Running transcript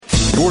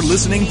You're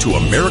listening to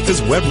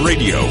America's Web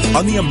Radio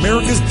on the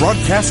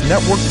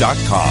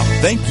AmericasBroadcastNetwork.com.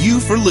 Thank you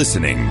for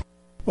listening.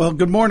 Well,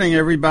 good morning,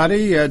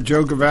 everybody.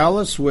 Joe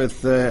Gavalis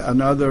with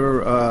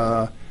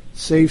another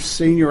Safe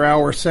Senior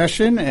Hour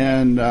session,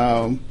 and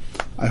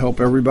I hope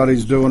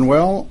everybody's doing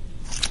well.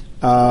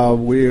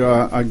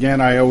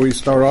 Again, I always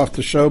start off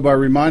the show by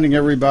reminding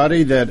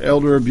everybody that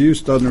elder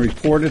abuse doesn't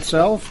report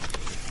itself,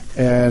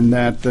 and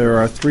that there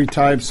are three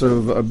types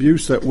of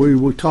abuse that we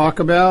will talk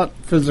about: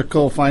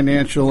 physical,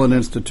 financial, and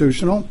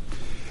institutional.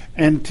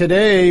 And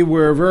today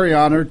we're very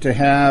honored to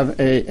have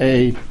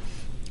a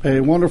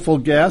wonderful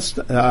guest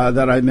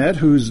that I met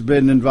who's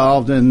been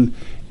involved in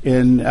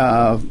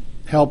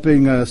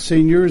helping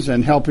seniors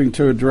and helping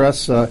to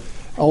address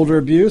elder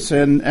abuse,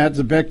 and that's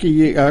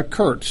Becky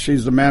Kurtz.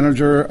 She's the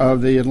manager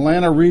of the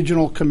Atlanta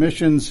Regional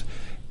Commission's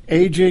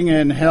Aging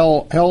and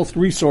Health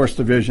Resource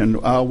Division.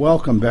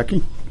 Welcome,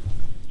 Becky.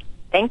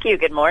 Thank you.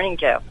 Good morning,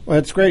 Joe. Well,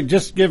 that's great.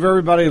 Just give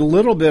everybody a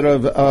little bit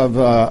of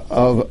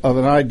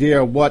an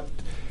idea of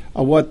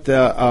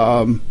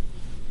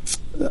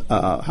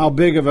how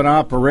big of an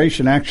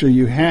operation actually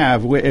you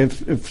have.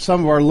 If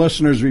some of our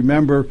listeners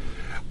remember,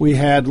 we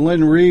had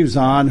Lynn Reeves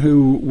on,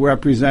 who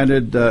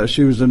represented.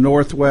 She was the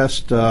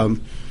Northwest AAA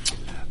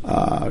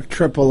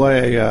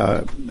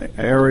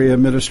area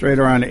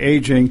administrator on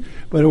aging,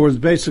 but it was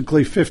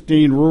basically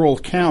 15 rural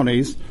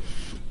counties,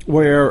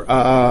 where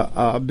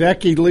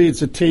Becky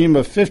leads a team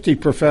of 50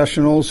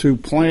 professionals who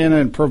plan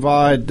and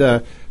provide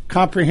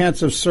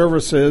comprehensive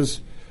services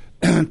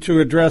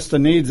to address the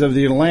needs of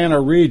the Atlanta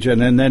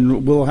region, and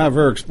then we'll have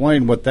her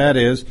explain what that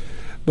is.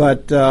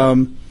 But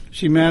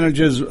she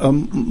manages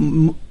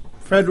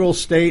federal,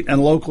 state,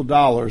 and local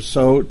dollars,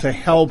 so to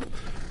help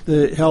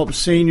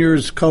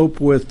seniors cope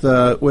with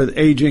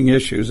aging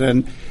issues.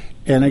 And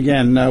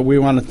again, we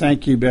want to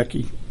thank you,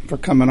 Becky, for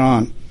coming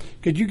on.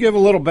 Could you give a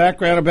little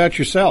background about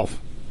yourself?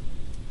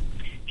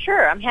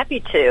 Sure, I'm happy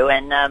to.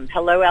 And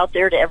hello out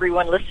there to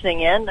everyone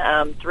listening in.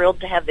 I'm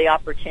thrilled to have the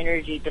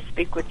opportunity to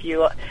speak with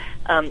you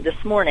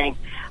this morning.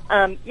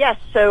 Yes,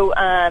 so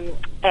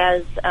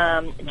as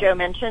Joe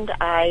mentioned,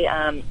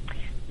 I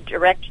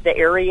direct the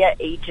Area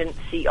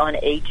Agency on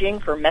Aging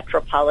for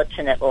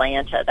Metropolitan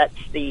Atlanta. That's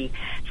the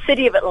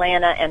city of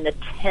Atlanta and the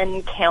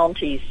 10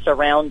 counties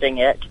surrounding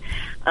it.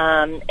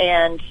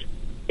 And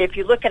if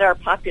you look at our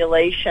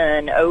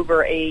population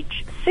over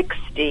age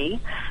 60,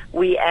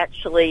 we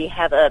actually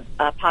have a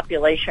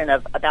population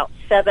of about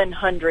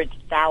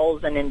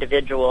 700,000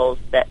 individuals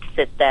that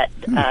fit that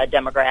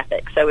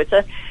demographic. So it's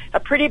a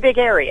pretty big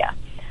area.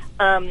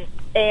 And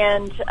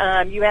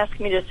you asked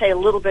me to say a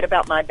little bit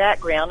about my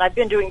background. I've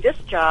been doing this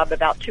job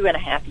about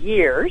 2.5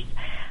 years.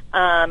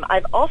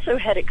 I've also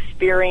had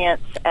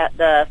experience at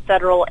the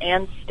federal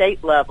and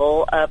state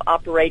level of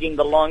operating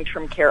the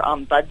Long-Term Care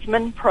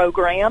Ombudsman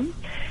program,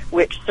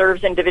 which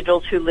serves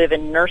individuals who live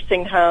in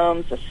nursing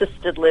homes,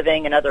 assisted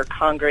living, and other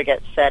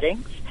congregate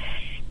settings.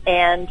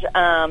 And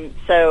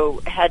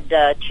so had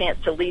a chance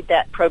to lead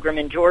that program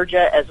in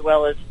Georgia, as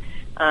well as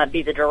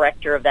be the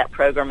director of that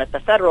program at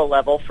the federal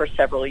level for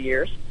several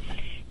years.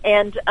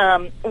 And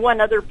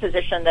one other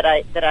position that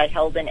I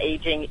held in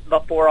aging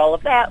before all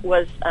of that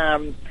was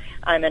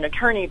I'm an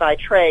attorney by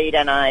trade,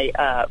 and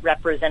I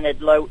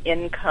represented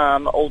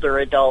low-income older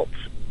adults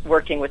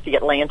working with the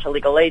Atlanta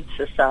Legal Aid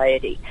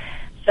Society.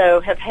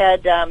 So have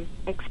had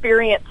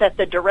experience at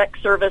the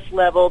direct service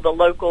level, the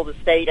local, the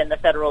state, and the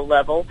federal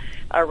level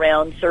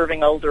around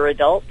serving older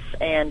adults,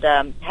 and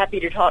happy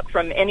to talk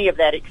from any of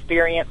that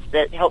experience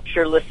that helps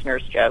your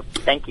listeners, Joe.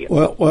 Thank you.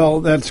 Well,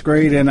 that's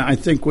great, and I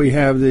think we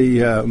have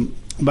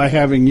by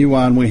having you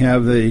on, we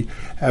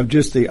have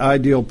just the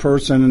ideal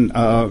person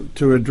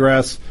to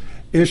address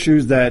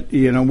issues that,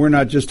 we're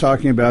not just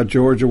talking about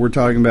Georgia, we're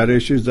talking about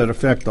issues that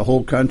affect the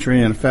whole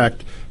country and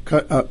affect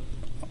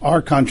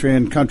our country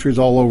and countries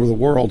all over the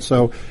world.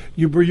 So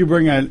you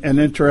bring an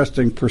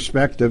interesting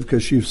perspective,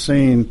 because you've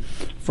seen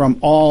from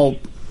all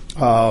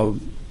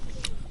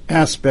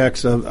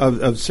aspects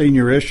of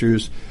senior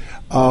issues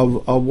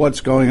of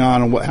what's going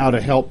on and how to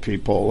help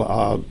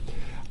people.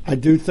 I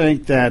do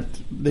think that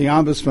the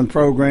Ombudsman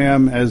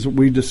program, as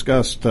we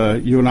discussed,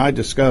 you and I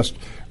discussed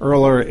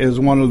earlier, is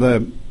one of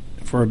the,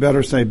 for a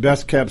better say,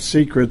 best kept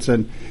secrets.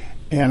 And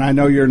I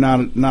know you're not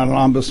an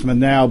ombudsman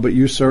now, but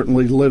you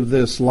certainly lived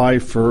this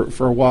life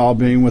for a while,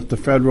 being with the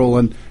federal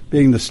and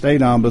being the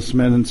state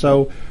ombudsman. And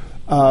so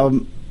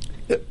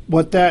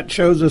what that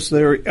shows us,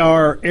 there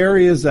are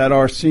areas that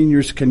our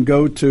seniors can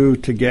go to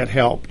get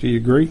help. Do you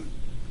agree?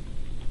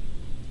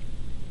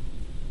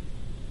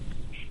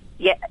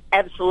 Yeah,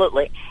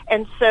 absolutely.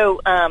 And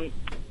so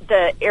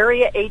the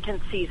area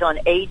agencies on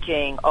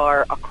aging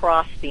are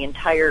across the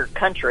entire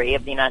country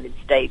of the United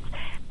States.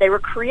 They were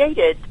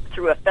created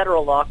through a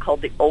federal law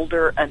called the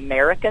Older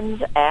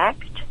Americans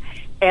Act.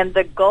 And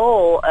the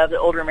goal of the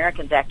Older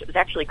Americans Act, it was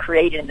actually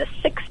created in the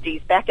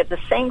 60s, back at the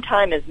same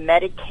time as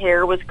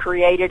Medicare was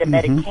created and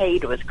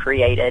Medicaid was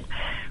created,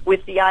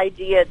 with the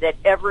idea that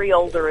every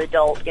older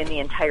adult in the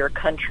entire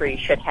country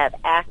should have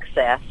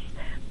access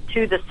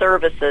to the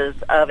services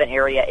of an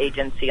area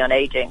agency on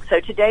aging. So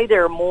today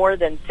there are more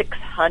than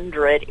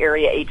 600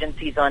 area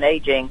agencies on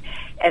aging,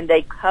 and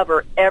they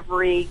cover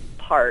every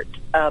part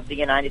of the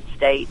United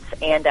States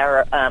and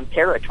our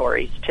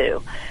territories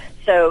too.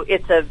 So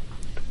it's a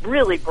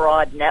really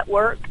broad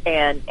network,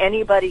 and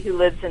anybody who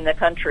lives in the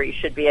country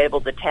should be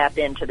able to tap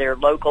into their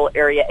local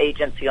area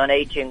agency on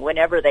aging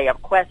whenever they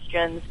have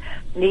questions,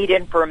 need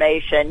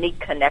information, need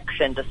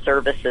connection to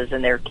services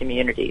in their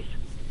communities.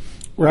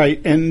 Right,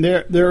 and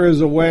there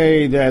is a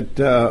way that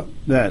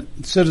that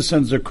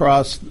citizens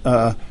across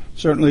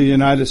certainly the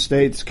United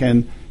States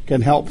can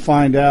help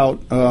find out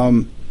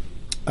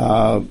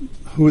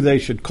who they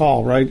should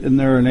call. Right, isn't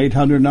there an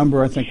 800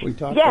 number? I think we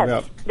talked about.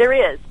 Yes,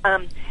 there is.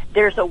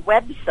 There's a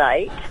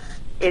website.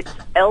 It's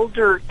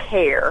Elder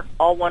Care,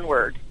 all one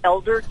word,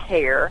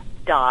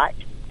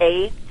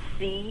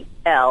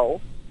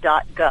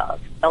 eldercare.acl.gov,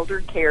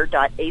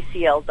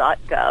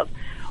 eldercare.acl.gov,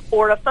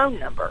 or a phone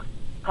number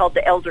called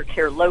the Elder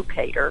Care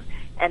Locator,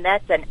 and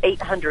that's an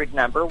 800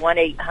 number,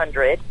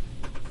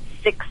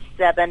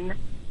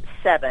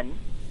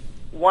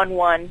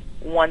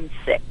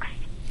 1-800-677-1116.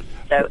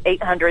 So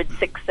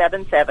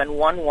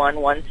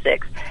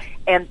 800-677-1116.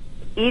 And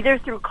either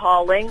through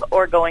calling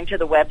or going to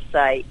the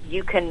website,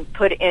 you can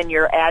put in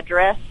your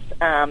address,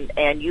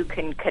 and you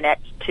can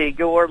connect to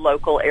your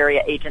local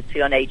area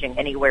agency on aging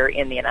anywhere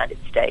in the United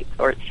States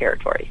or its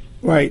territories.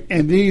 Right,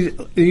 and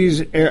these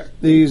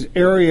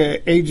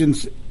area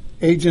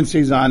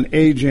agencies on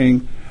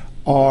aging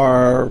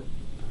are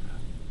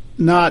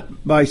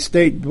not by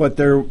state, but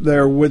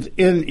they're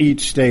within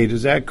each state.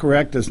 Is that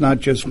correct? It's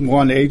not just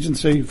one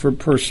agency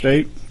per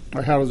state?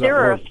 Or how does that work?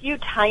 There are a few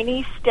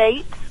tiny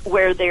states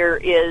where there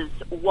is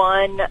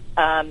one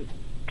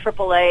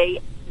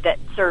AAA that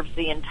serves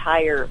the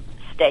entire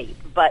state.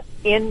 But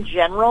in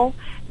general,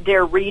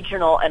 they're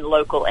regional and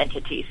local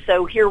entities.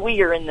 So here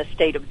we are in the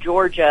state of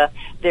Georgia.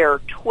 There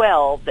are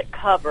 12 that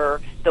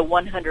cover the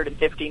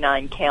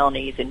 159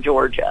 counties in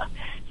Georgia.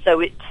 So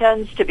it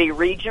tends to be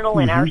regional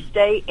in our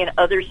state. In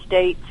other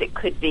states, it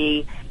could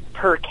be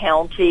per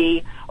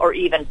county or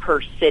even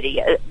per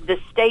city. The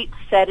states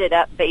set it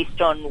up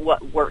based on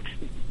what works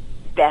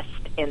best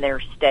in their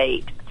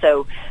state.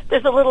 So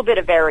there's a little bit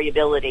of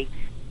variability.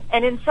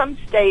 And in some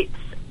states,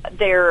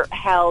 they're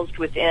housed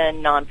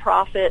within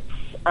nonprofits,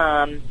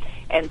 and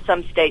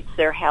some states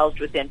they're housed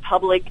within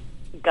public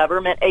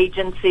government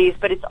agencies,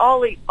 but it's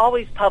always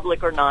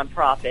public or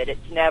nonprofit.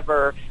 It's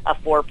never a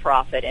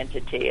for-profit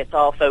entity. It's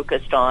all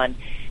focused on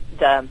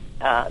the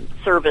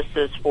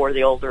services for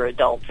the older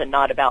adults and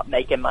not about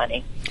making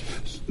money.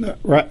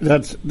 Right,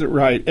 that's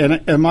right.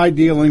 And my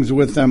dealings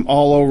with them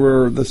all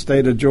over the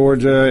state of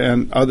Georgia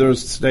and other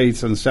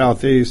states in the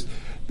Southeast,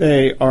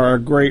 they are a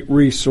great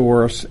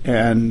resource,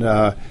 and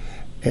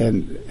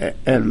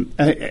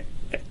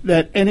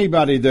that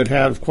anybody that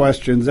has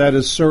questions, that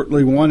is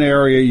certainly one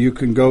area you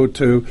can go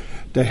to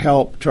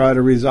help try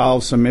to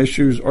resolve some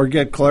issues or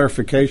get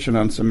clarification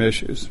on some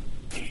issues.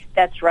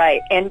 That's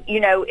right. And,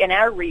 in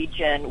our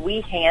region,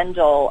 we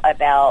handle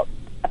about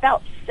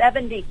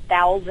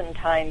 70,000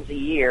 times a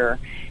year,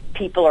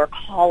 people are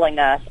calling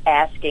us,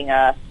 asking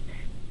us,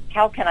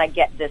 how can I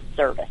get this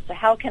service? So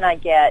how can I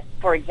get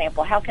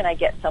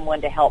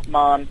someone to help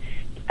mom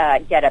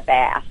get a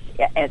bath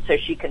and so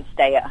she can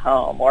stay at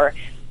home? Or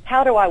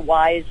how do I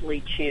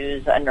wisely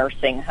choose a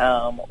nursing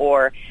home?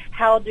 Or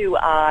how do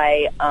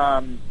I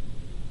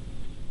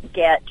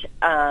get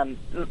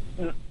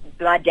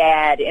my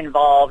dad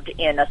involved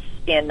in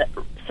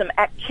some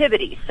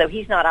activities so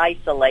he's not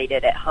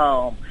isolated at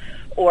home?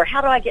 Or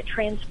how do I get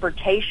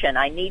transportation?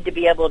 I need to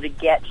be able to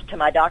get to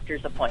my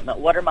doctor's appointment.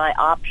 What are my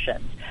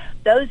options?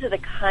 Those are the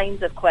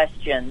kinds of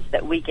questions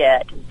that we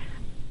get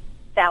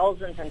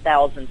thousands and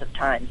thousands of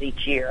times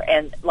each year.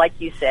 And like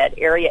you said,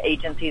 area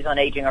agencies on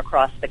aging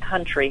across the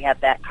country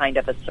have that kind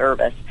of a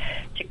service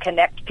to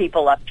connect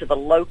people up to the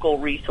local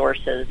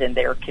resources in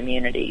their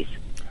communities.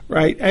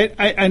 Right.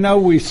 I know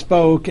we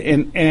spoke,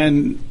 and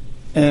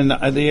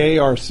the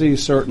ARC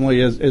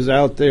certainly is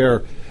out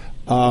there,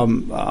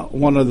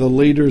 one of the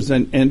leaders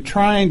in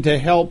trying to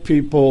help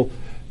people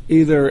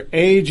either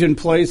age in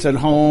place at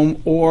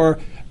home, or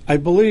I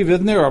believe,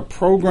 isn't there a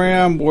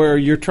program where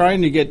you're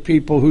trying to get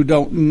people who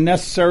don't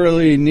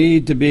necessarily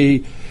need to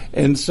be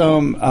in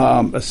some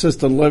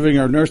assisted living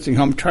or nursing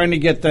home, trying to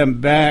get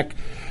them back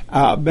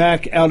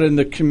out in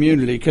the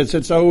community, because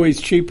it's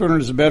always cheaper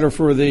and it's better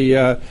for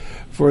the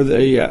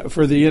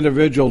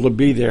individual to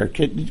be there.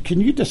 Can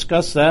you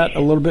discuss that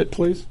a little bit,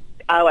 please?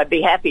 Oh, I'd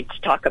be happy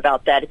to talk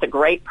about that. It's a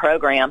great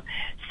program.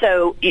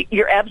 So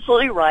you're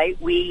absolutely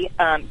right. We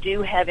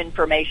do have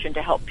information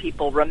to help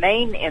people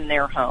remain in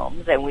their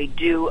homes, and we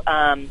do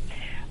a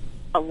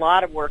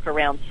lot of work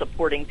around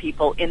supporting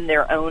people in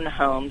their own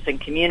homes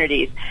and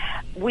communities.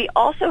 We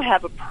also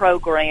have a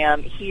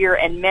program here,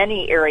 and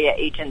many area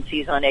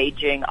agencies on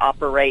aging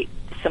operate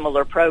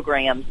similar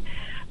programs,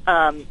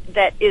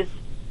 that is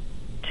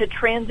to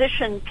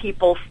transition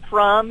people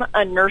from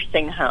a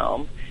nursing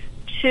home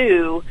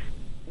to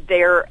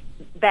their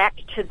back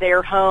to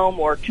their home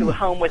or to a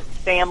home with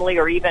family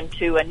or even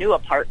to a new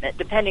apartment,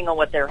 depending on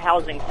what their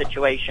housing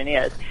situation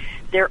is.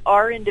 There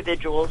are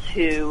individuals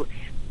who,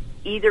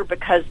 either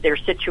because their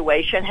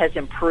situation has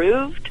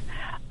improved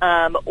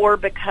or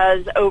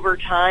because over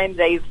time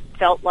they've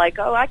felt like,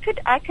 oh, I could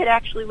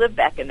actually live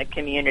back in the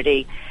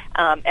community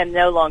and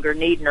no longer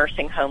need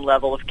nursing home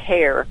level of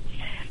care.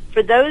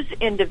 For those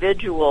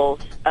individuals,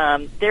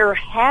 there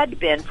had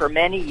been for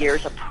many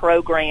years a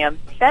program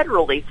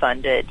federally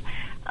funded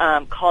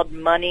called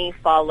Money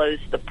Follows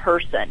the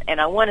Person.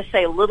 And I want to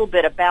say a little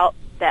bit about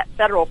that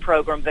federal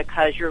program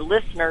because your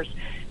listeners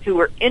who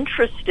are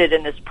interested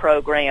in this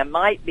program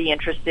might be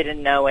interested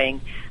in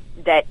knowing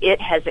that it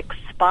has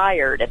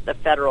expired at the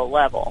federal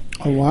level.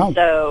 Oh, wow.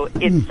 So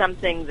it's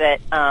something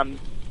that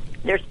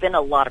there's been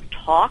a lot of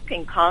talk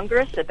in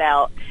Congress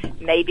about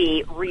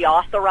maybe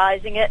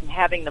reauthorizing it and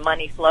having the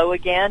money flow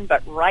again,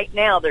 but right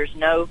now there's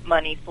no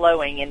money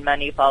flowing in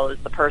Money Follows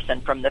the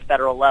Person from the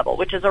federal level,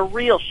 which is a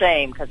real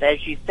shame because,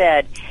 as you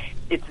said,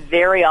 it's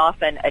very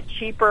often a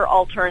cheaper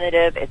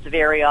alternative. It's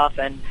very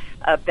often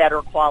a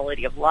better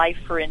quality of life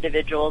for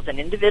individuals, and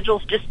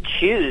individuals just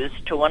choose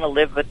to want to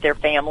live with their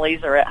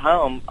families or at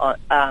home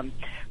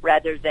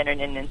rather than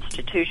in an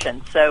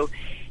institution. So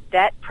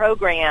that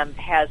program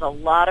has a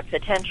lot of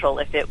potential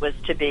if it was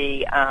to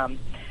be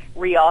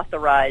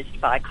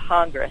reauthorized by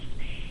Congress.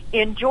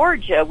 In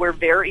Georgia, we're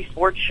very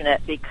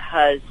fortunate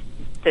because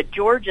the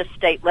Georgia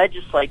state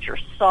legislature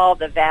saw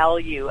the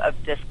value of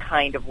this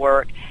kind of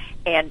work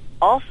and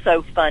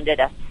also funded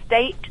a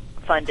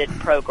state-funded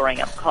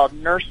program called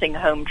Nursing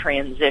Home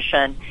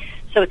Transition.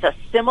 So it's a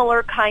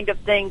similar kind of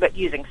thing, but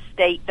using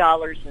state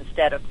dollars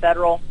instead of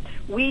federal.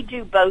 We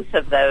do both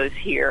of those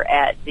here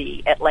at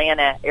the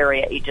Atlanta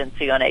Area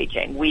Agency on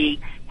Aging. We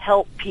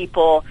help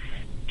people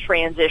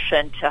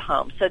transition to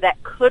home. So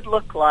that could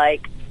look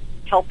like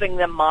helping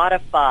them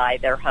modify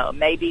their home.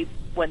 Maybe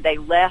when they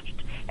left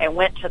and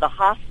went to the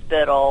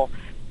hospital,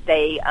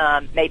 they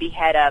maybe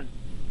had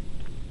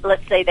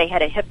let's say they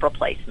had a hip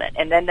replacement,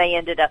 and then they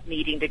ended up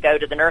needing to go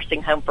to the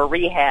nursing home for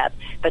rehab,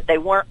 but they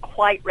weren't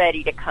quite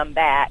ready to come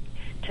back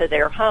to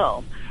their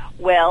home.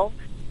 Well,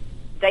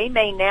 they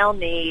may now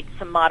need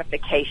some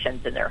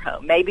modifications in their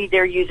home. Maybe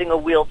they're using a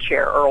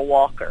wheelchair or a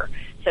walker,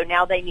 so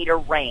now they need a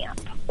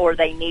ramp, or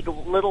they need a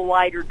little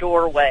wider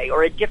doorway,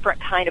 or a different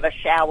kind of a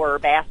shower or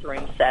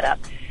bathroom setup.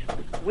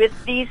 With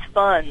these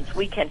funds,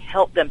 we can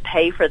help them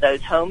pay for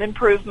those home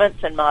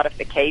improvements and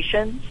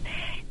modifications,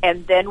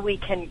 and then we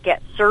can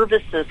get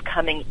services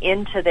coming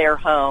into their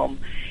home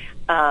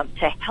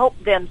to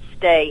help them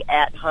stay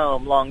at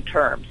home long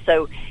term.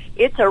 So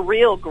it's a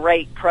real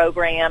great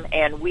program,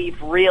 and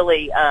we've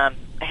really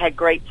had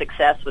great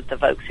success with the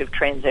folks who've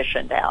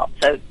transitioned out.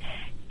 So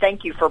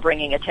thank you for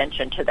bringing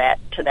attention to that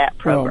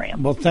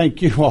program. Well,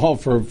 thank you all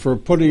for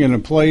putting it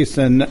in place.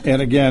 And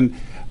again,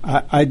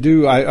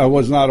 I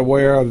was not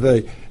aware of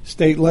the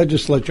state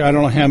legislature. I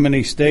don't know how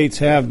many states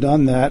have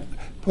done that,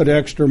 put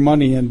extra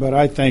money in, but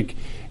I think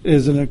it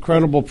is an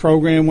incredible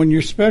program when you're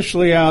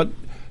especially out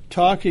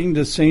talking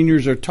to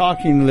seniors or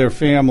talking to their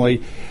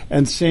family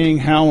and seeing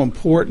how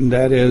important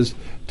that is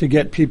to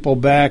get people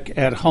back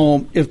at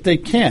home if they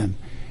can.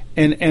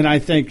 And I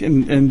think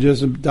in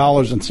just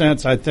dollars and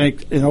cents, I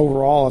think in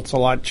overall it's a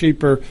lot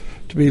cheaper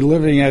to be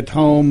living at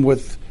home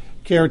with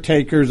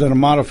caretakers in a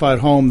modified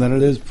home than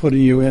it is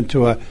putting you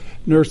into a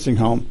nursing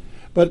home.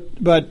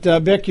 But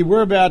Becky,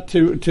 we're about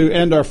to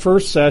end our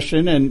first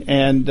session,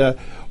 and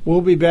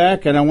we'll be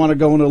back, and I want to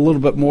go into a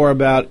little bit more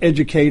about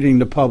educating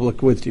the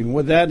public with you.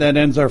 With that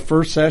ends our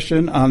first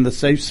session on the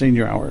Safe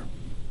Senior Hour.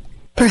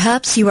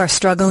 Perhaps you are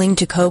struggling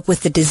to cope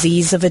with the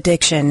disease of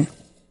addiction.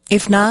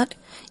 If not,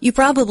 you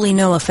probably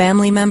know a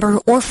family member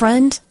or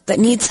friend that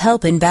needs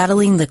help in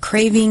battling the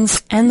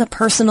cravings and the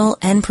personal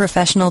and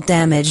professional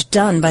damage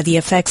done by the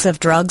effects of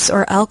drugs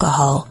or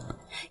alcohol.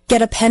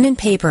 Get a pen and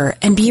paper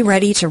and be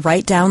ready to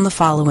write down the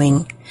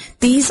following.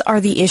 These are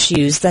the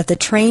issues that the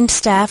trained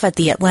staff at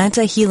the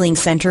Atlanta Healing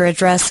Center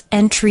address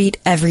and treat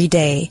every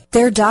day.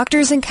 Their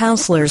doctors and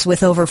counselors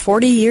with over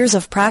 40 years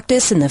of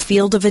practice in the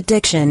field of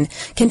addiction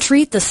can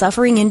treat the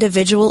suffering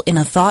individual in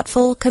a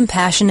thoughtful,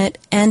 compassionate,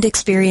 and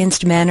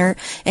experienced manner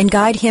and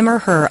guide him or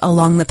her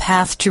along the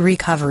path to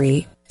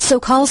recovery. So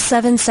call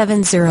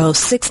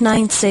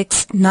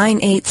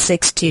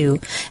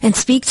 770-696-9862 and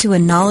speak to a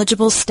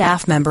knowledgeable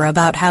staff member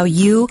about how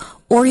you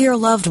or your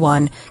loved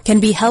one can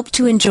be helped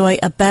to enjoy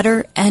a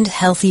better and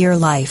healthier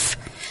life.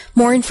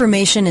 More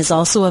information is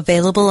also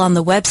available on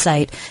the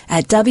website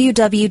at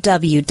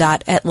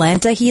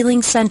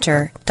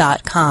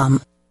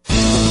www.atlantahealingcenter.com.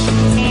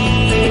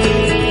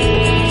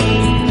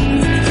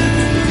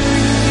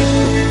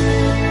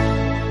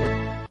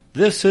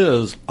 This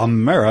is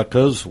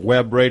America's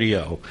Web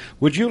Radio.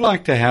 Would you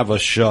like to have a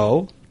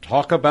show,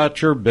 talk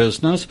about your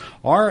business,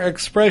 or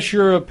express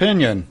your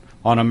opinion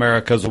on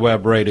America's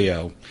Web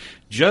Radio?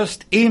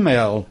 Just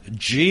email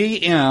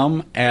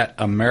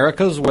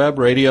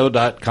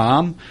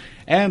gm@americaswebradio.com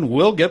and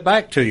we'll get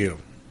back to you.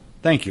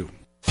 Thank you.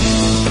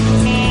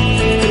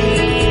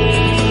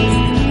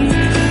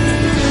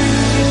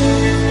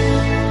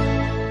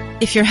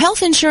 If your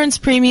health insurance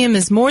premium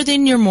is more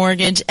than your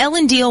mortgage,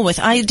 Ellen Deal with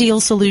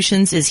Ideal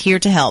Solutions is here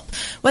to help.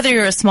 Whether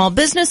you're a small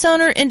business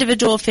owner,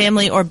 individual,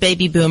 family, or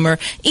baby boomer,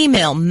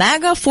 email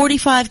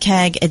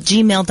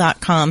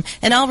MAGA45CAG@gmail.com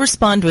and I'll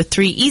respond with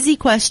 3 easy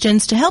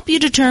questions to help you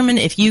determine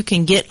if you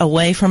can get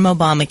away from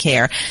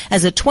Obamacare.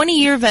 As a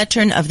 20-year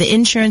veteran of the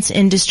insurance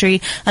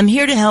industry, I'm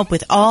here to help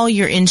with all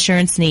your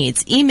insurance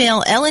needs.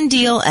 Email Ellen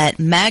Deal at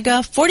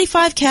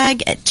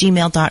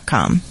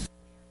MAGA45CAG@gmail.com.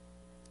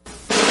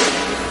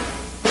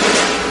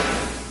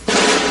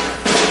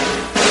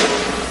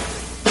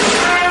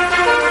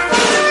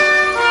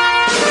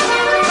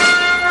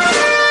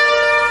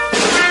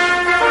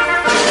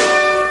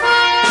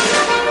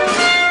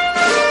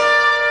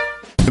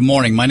 Good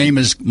morning. My name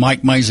is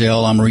Mike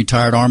Mizell. I'm a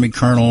retired Army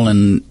colonel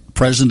and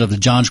president of the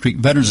Johns Creek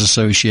Veterans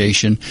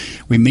Association.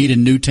 We meet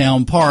in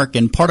Newtown Park,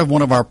 and part of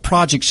one of our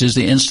projects is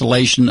the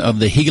installation of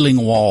the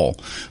Healing Wall,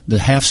 the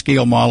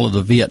half-scale model of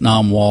the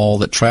Vietnam Wall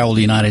that traveled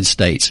the United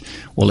States.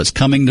 Well, it's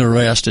coming to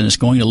rest, and it's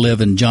going to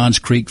live in Johns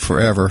Creek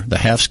forever, the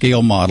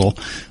half-scale model.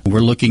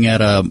 We're looking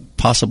at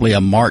possibly a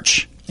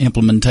March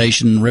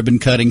implementation ribbon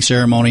cutting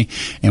ceremony,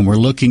 and we're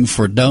looking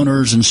for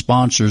donors and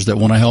sponsors that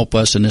want to help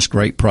us in this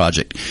great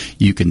project.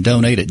 You can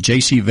donate at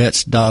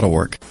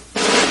jcvets.org.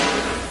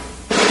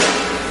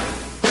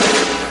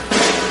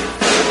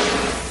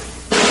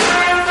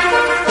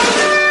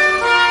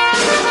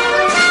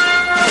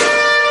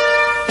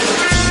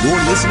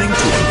 You're listening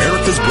to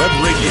America's Web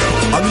Radio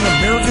on the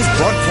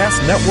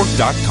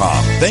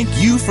AmericasBroadcastNetwork.com. Thank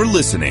you for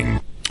listening.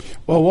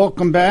 Well,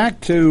 welcome back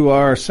to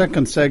our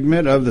second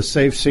segment of the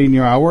Safe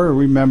Senior Hour.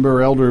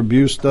 Remember, elder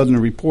abuse doesn't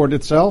report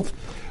itself.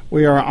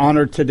 We are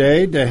honored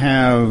today to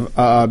have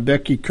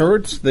Becky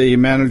Kurtz, the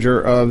manager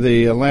of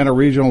the Atlanta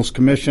Regionals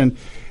Commission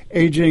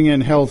Aging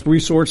and Health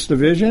Resource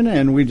Division,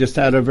 and we just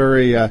had a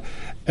very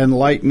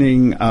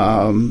enlightening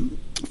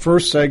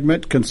first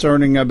segment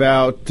concerning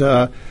about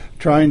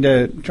trying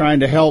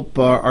to help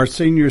our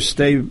seniors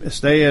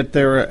stay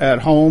at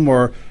home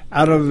or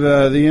out of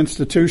the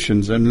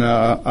institutions. And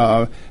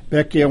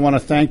Becky, I want to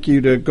thank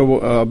you to go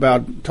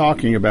about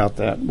talking about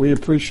that. We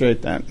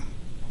appreciate that.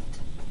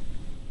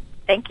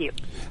 Thank you.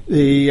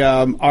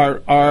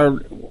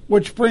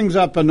 Which brings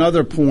up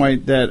another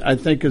point that I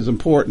think is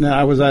important.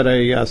 I was at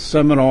a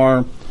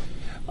seminar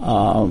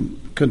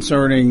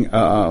concerning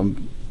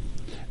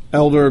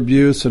elder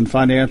abuse and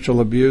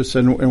financial abuse,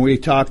 and we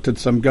talked to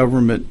some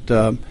government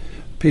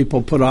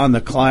people put on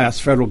the class,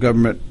 federal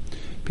government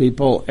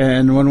people,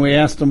 and when we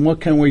asked them what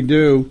can we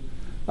do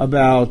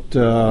about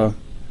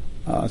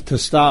to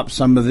stop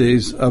some of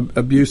these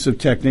abusive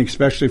techniques,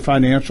 especially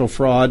financial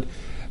fraud,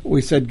 we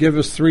said, give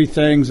us 3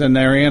 things, and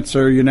their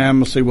answer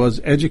unanimously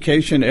was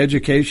education,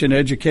 education,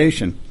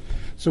 education.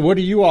 So what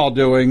are you all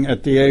doing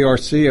at the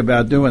ARC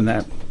about doing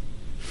that?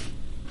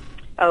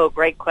 Oh,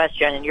 great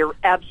question, and you're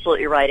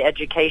absolutely right.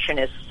 Education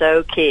is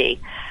so key.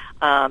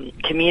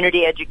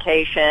 Community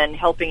education,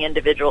 helping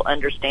individuals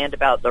understand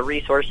about the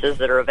resources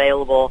that are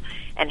available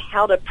and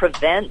how to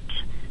prevent,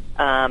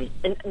 and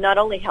not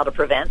only how to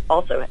prevent,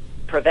 also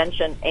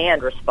prevention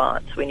and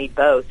response. We need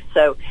both.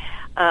 So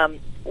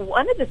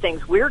one of the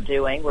things we're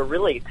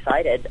really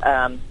excited,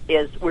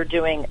 is we're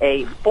doing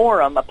a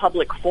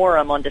public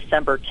forum on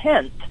December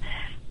 10th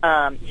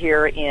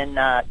here in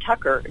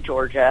Tucker,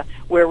 Georgia,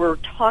 where we're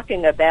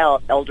talking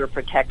about elder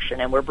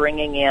protection, and we're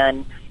bringing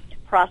in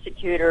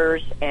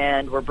prosecutors,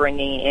 and we're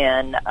bringing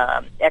in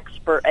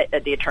expert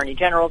at the Attorney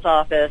General's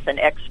office and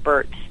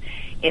experts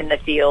in the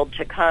field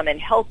to come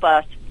and help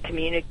us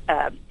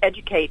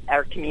educate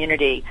our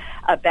community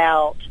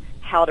about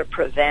how to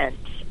prevent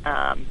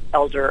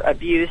elder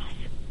abuse,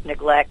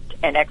 neglect,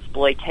 and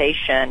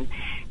exploitation.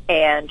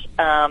 And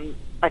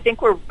I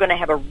think we're going to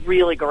have a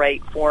really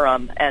great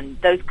forum,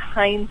 and those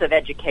kinds of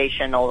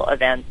educational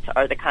events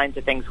are the kinds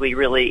of things we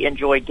really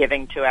enjoy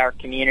giving to our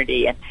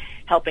community and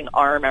helping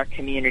arm our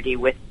community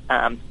with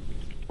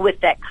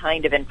that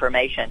kind of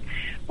information.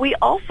 We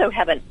also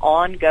have an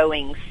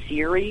ongoing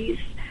series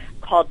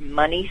called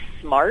Money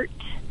Smart.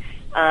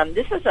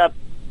 This is a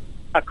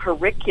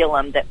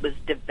curriculum that was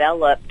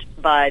developed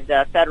by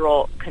the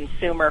Federal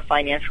Consumer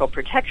Financial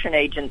Protection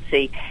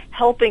Agency,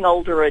 helping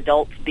older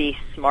adults be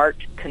smart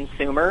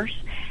consumers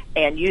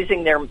and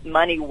using their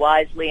money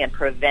wisely and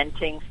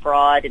preventing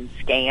fraud and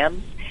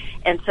scams.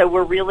 And so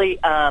we're really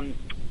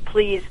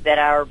pleased that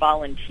our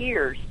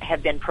volunteers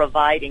have been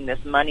providing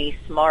this Money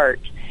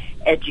Smart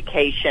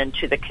education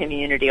to the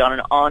community on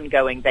an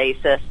ongoing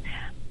basis.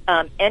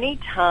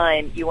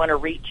 Anytime you want to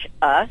reach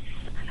us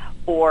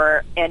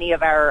or any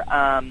of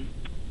our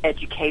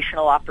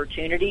educational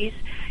opportunities,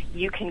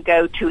 you can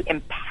go to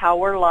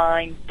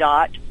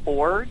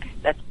empowerline.org.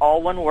 That's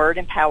all one word,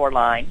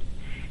 Empowerline,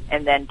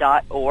 and then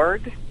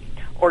 .org,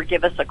 or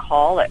give us a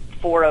call at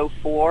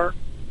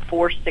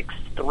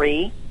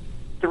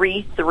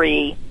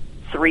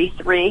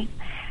 404-463-3333,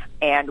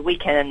 and we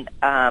can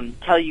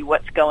tell you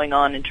what's going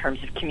on in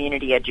terms of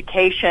community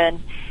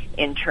education,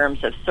 in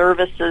terms of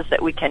services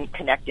that we can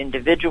connect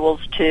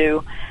individuals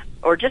to.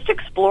 or just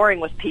exploring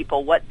with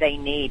people what they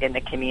need in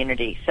the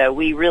community. So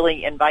we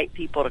really invite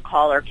people to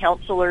call our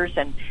counselors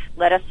and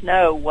let us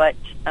know what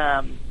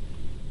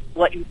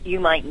you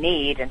might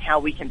need and how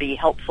we can be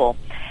helpful.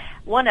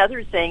 One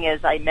other thing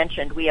is, I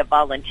mentioned we have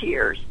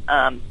volunteers.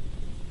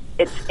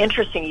 It's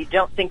interesting, you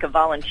don't think of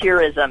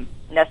volunteerism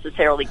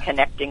necessarily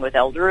connecting with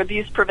elder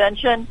abuse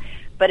prevention,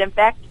 but in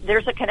fact,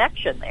 there's a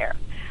connection there.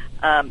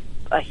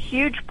 A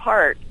huge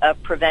part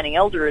of preventing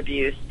elder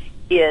abuse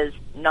is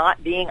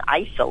not being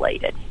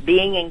isolated,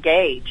 being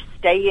engaged,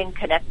 staying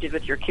connected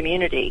with your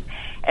community.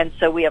 And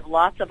so we have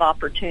lots of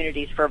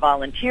opportunities for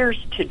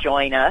volunteers to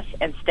join us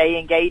and stay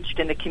engaged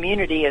in the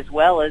community, as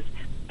well as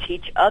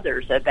teach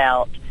others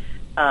about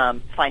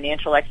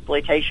financial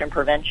exploitation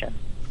prevention.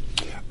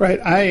 Right.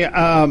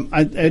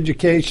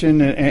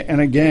 Education,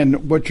 and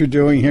again, what you're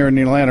doing here in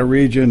the Atlanta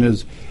region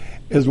is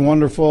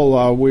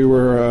wonderful. We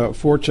were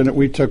fortunate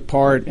we took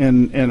part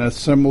in a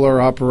similar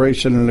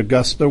operation in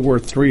Augusta where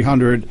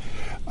 300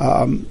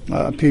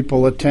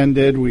 people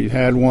attended. We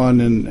had one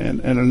in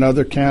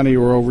another county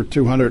where over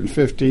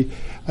 250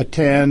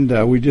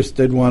 attend. We just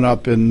did one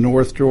up in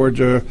North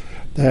Georgia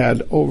that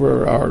had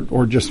over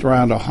or just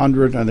around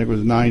 100. I think it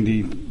was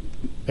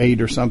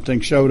 98 or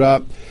something showed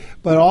up.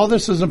 But all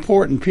this is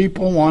important.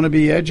 People want to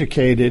be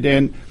educated.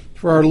 And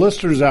for our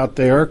listeners out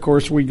there, of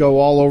course, we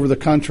go all over the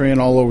country and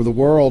all over the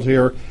world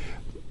here.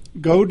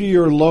 Go to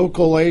your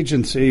local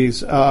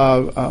agencies.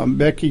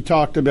 Becky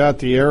talked about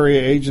the Area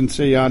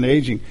Agency on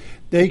Aging.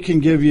 They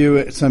can give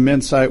you some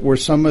insight where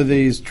some of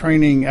these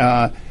training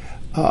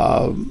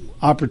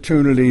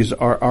opportunities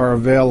are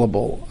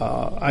available.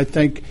 I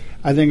think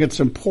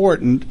it's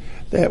important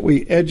that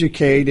we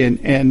educate,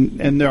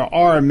 and there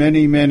are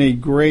many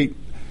great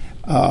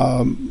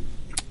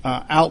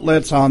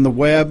outlets on the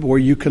web where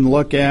you can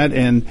look at.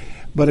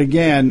 But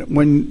again,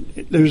 when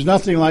there's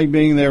nothing like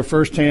being there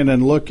firsthand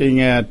and looking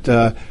at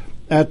the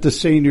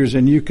seniors,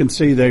 and you can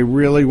see they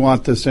really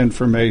want this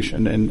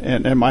information.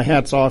 And my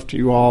hat's off to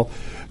you all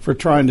for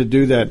trying to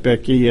do that,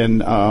 Becky.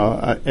 And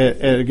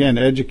again,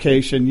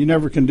 education. You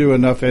never can do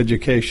enough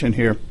education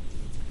here.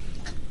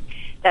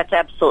 That's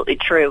absolutely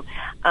true.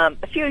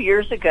 A few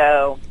years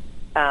ago,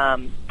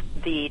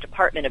 the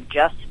Department of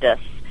Justice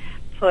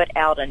put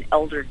out an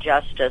elder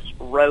justice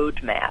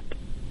roadmap.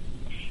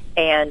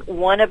 And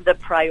one of the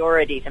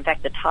priorities, in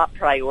fact, the top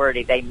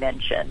priority they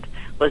mentioned,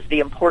 was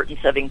the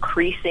importance of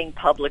increasing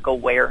public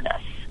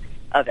awareness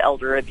of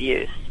elder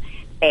abuse.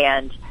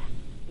 And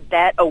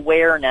that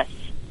awareness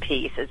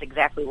piece is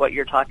exactly what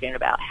you're talking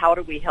about. How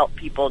do we help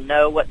people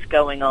know what's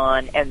going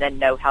on and then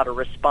know how to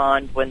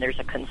respond when there's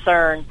a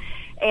concern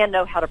and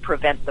know how to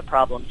prevent the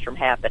problems from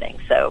happening?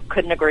 So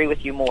couldn't agree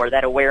with you more.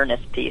 That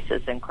awareness piece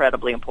is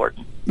incredibly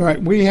important.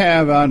 Right. We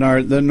have on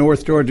the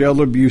North Georgia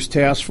Elder Abuse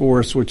Task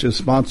Force, which is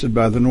sponsored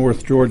by the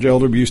North Georgia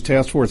Elder Abuse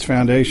Task Force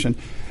Foundation,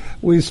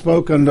 we've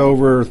spoken to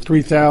over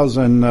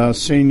 3,000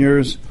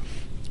 seniors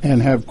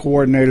and have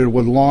coordinated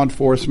with law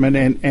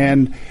enforcement.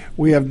 And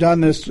we have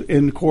done this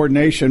in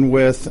coordination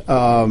with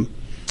the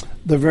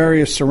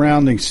various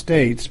surrounding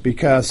states,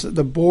 because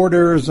the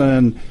borders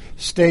and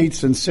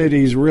states and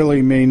cities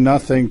really mean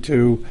nothing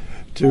to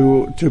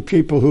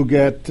people who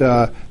get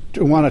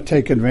to want to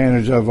take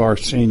advantage of our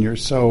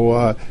seniors.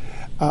 So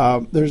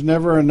there's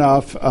never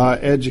enough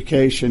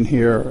education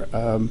here.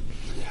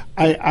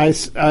 I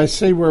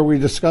see where we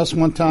discussed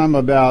one time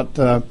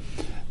about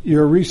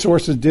your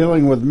resources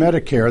dealing with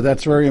Medicare.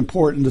 That's very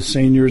important to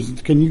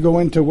seniors. Can you go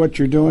into what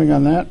you're doing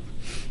on that?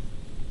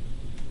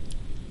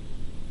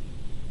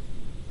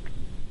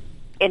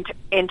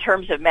 In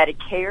terms of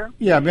Medicare?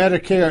 Yeah,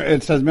 Medicare.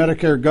 It says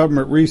Medicare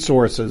government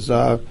resources.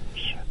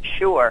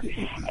 Sure.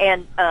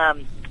 And,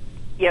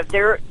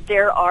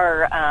 there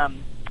are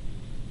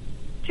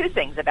two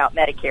things about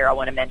Medicare I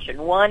want to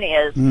mention. One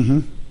is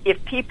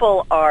if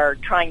people are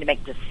trying to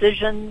make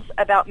decisions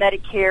about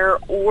Medicare,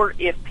 or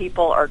if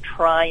people are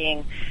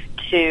trying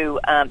to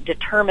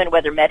determine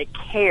whether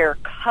Medicare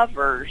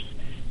covers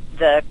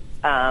the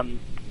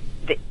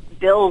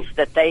bills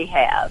that they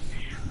have.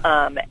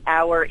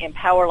 Our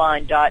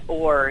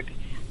empowerline.org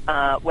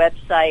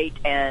website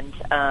and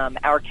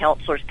our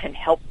counselors can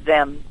help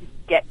them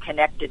get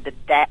connected to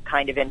that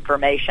kind of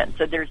information.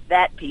 So there's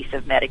that piece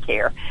of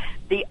Medicare.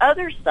 The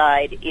other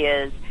side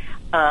is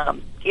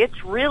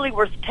it's really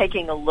worth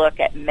taking a look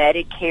at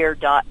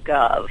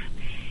Medicare.gov.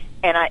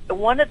 And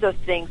one of the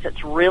things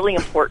that's really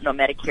important on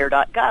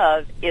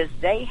Medicare.gov is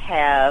they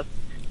have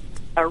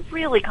a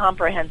really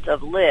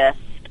comprehensive list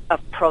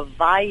of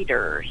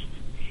providers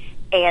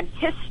and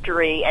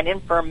history and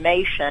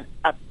information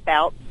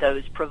about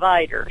those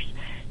providers.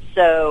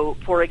 So,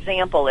 for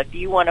example, if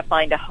you want to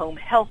find a home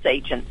health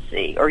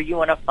agency, or you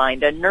want to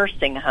find a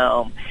nursing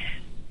home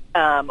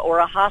or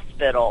a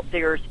hospital,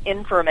 there's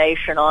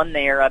information on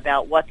there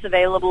about what's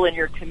available in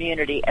your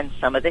community and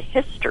some of the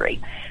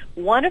history.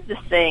 One of the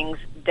things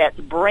that's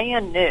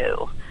brand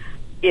new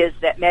is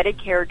that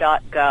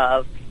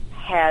Medicare.gov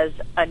has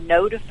a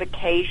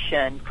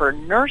notification for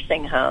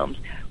nursing homes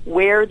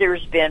where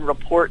there's been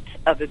reports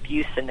of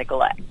abuse and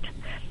neglect.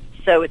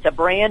 So it's a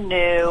brand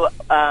new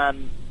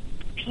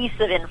piece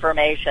of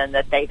information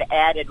that they've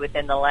added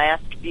within the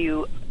last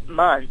few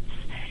months,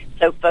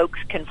 so folks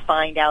can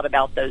find out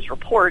about those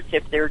reports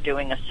if they're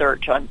doing a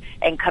search on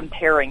and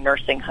comparing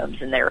nursing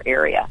homes in their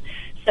area.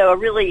 So I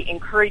really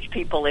encourage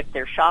people, if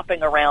they're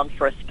shopping around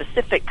for a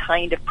specific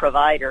kind of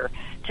provider,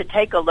 to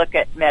take a look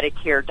at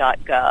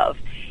Medicare.gov.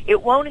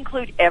 It won't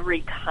include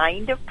every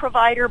kind of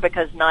provider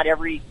because not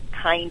every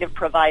kind of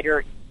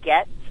provider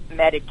gets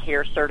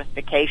Medicare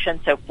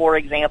certification. So, for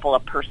example, a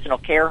personal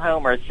care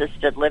home or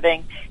assisted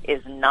living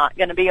is not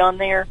going to be on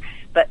there.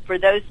 But for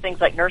those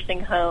things like nursing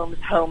homes,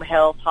 home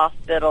health,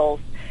 hospitals,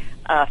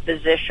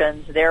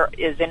 physicians, there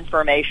is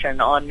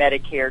information on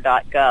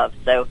Medicare.gov.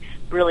 So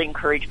really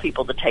encourage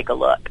people to take a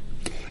look.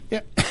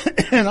 Yeah,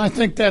 and I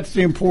think that's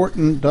the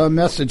important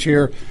message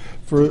here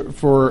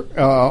for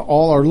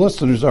all our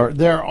listeners.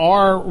 There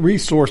are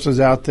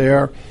resources out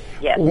there.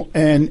 Yes.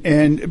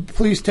 And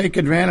please take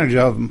advantage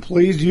of them.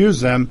 Please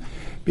use them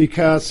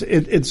because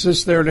it's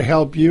just there to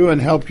help you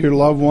and help your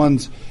loved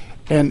ones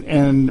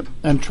and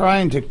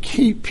trying to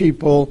keep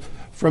people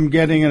from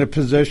getting in a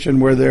position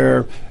where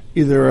they're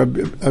either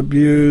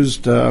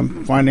abused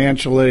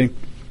financially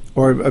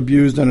or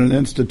abused in an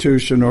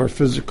institution or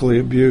physically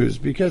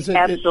abused. Because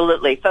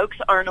absolutely. Folks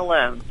aren't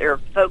alone. There are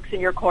folks in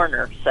your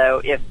corner.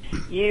 So if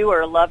you or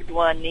a loved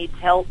one needs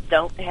help,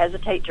 don't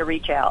hesitate to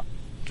reach out.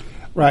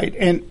 Right,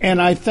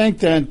 and I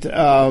think that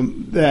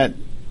that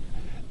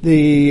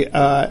the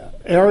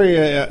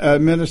area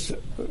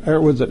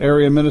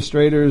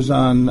administrators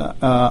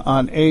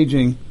on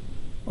aging,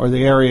 or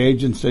the area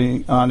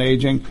agency on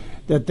aging,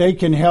 that they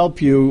can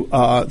help you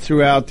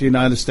throughout the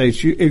United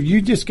States. If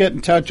you just get in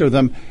touch with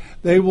them,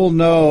 they will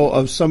know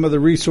of some of the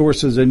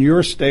resources in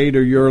your state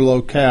or your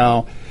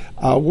locale.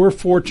 We're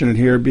fortunate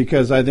here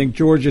because I think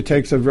Georgia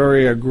takes a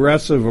very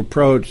aggressive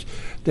approach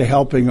to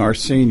helping our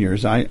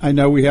seniors. I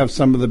know we have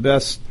some of the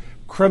best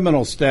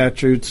criminal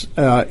statutes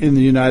in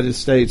the United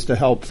States to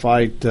help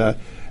fight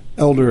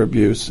elder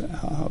abuse.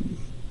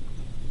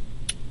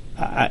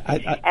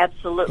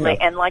 Absolutely.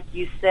 Yeah. And like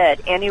you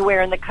said,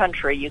 anywhere in the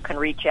country you can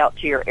reach out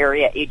to your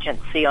area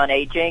agency on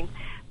aging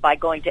by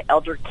going to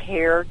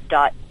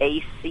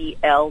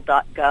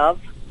eldercare.acl.gov.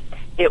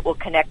 It will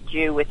connect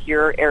you with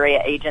your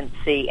area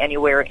agency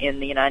anywhere in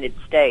the United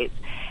States.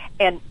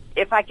 And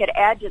if I could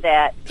add to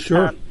that,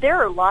 sure. There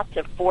are lots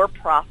of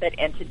for-profit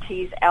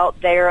entities out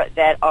there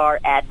that are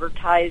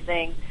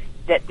advertising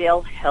that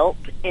they'll help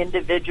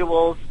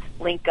individuals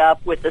link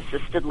up with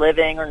assisted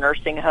living or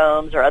nursing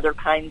homes or other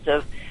kinds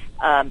of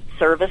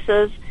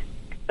services.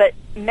 But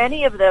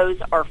many of those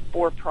are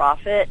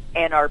for-profit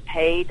and are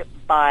paid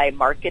by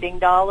marketing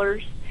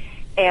dollars.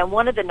 And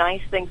one of the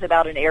nice things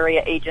about an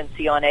area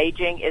agency on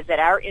aging is that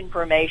our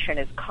information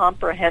is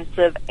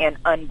comprehensive and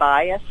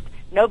unbiased.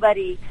 No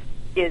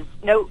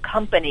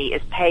company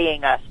is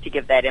paying us to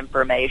give that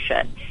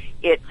information.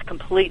 It's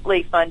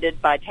completely funded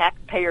by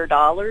taxpayer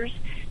dollars,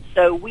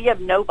 so we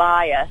have no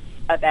bias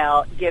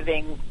about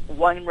giving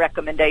one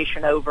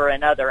recommendation over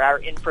another. Our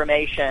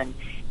information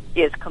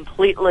is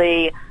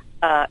completely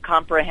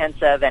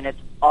comprehensive, and it's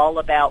all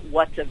about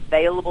what's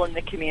available in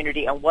the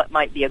community and what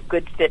might be a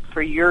good fit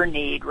for your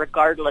need,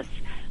 regardless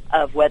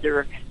of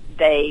whether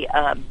they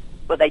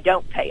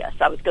don't pay us.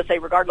 I was going to say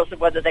regardless of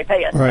whether they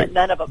pay us, right. But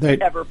none of them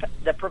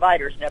the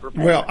providers never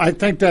pay well, us. I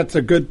think that's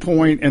a good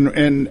point,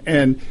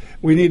 and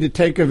we need to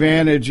take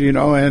advantage,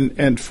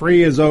 and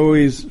free is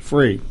always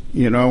free,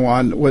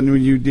 on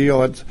when you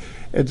deal, it's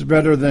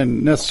better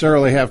than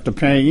necessarily have to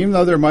pay, even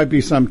though there might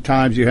be some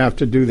times you have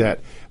to do that.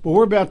 But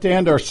we're about to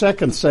end our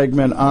second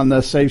segment on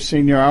the Safe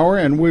Senior Hour,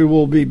 and we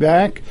will be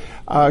back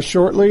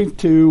shortly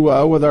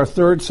with our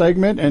third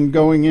segment and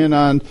going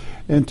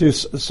into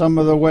some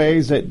of the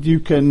ways that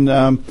you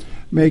can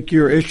make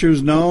your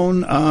issues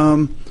known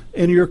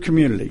in your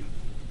community.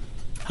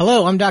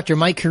 Hello, I'm Dr.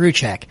 Mike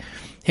Karuchak.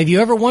 Have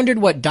you ever wondered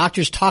what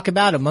doctors talk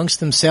about amongst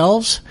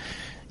themselves?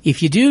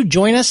 If you do,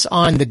 join us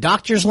on the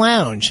Doctor's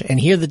Lounge and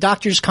hear the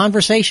doctors'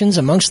 conversations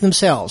amongst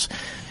themselves.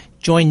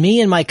 Join me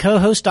and my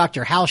co-host,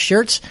 Dr. Hal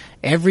Schertz,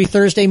 every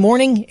Thursday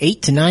morning,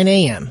 8 to 9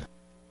 a.m.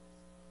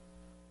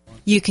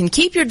 You can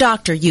keep your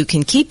doctor, you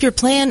can keep your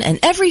plan, and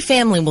every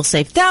family will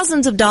save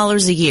thousands of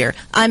dollars a year.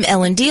 I'm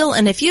Ellen Deal,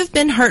 and if you've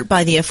been hurt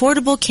by the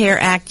Affordable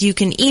Care Act, you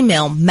can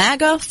email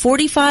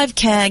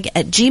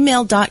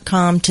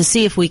MAGA45CAG@gmail.com to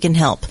see if we can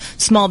help.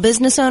 Small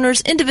business owners,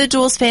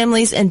 individuals,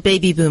 families, and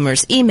baby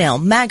boomers, email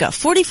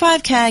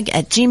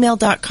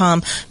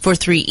MAGA45CAG@gmail.com for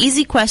 3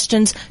 easy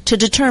questions to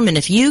determine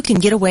if you can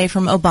get away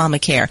from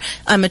Obamacare.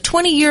 I'm a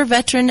 20-year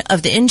veteran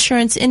of the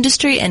insurance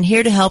industry and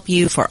here to help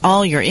you for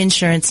all your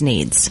insurance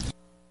needs.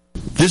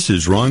 This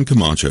is Ron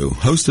Camacho,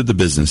 host of the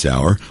Business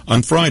Hour,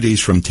 on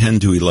Fridays from 10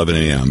 to 11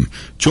 a.m.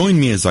 Join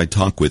me as I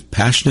talk with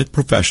passionate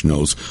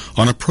professionals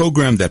on a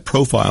program that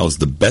profiles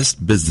the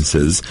best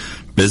businesses,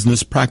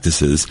 business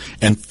practices,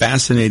 and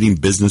fascinating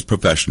business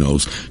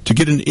professionals to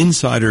get an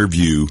insider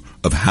view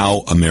of how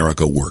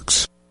America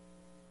works.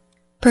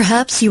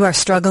 Perhaps you are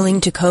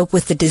struggling to cope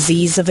with the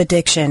disease of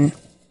addiction.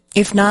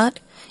 If not,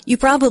 You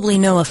probably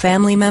know a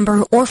family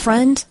member or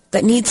friend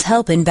that needs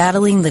help in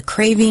battling the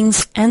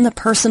cravings and the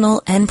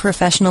personal and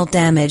professional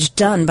damage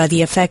done by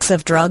the effects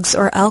of drugs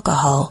or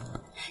alcohol.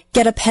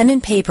 Get a pen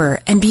and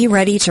paper and be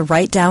ready to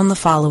write down the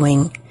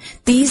following.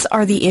 These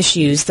are the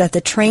issues that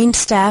the trained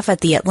staff at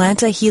the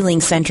Atlanta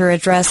Healing Center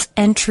address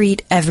and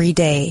treat every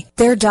day.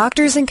 Their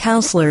doctors and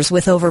counselors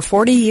with over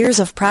 40 years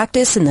of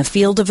practice in the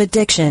field of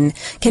addiction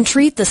can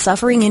treat the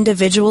suffering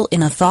individual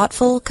in a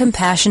thoughtful,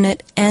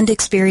 compassionate, and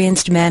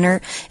experienced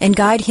manner and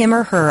guide him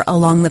or her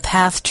along the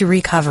path to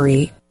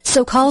recovery.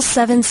 So call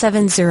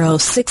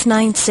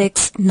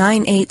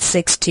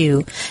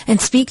 770-696-9862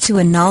 and speak to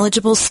a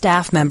knowledgeable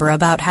staff member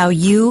about how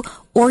you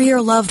or your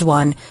loved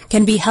one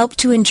can be helped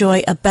to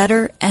enjoy a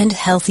better and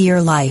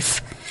healthier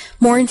life.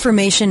 More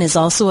information is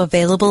also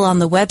available on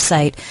the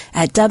website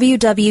at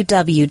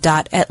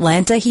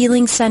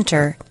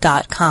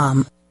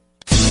www.atlantahealingcenter.com.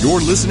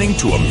 You're listening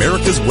to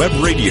America's Web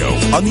Radio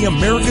on the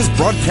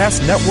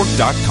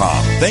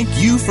AmericasBroadcastNetwork.com. Thank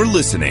you for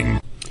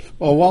listening.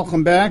 Well,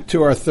 welcome back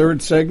to our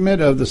third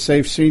segment of the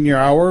Safe Senior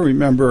Hour.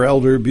 Remember,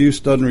 elder abuse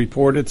doesn't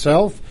report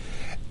itself.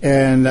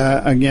 And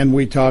again,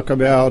 we talk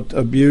about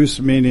abuse,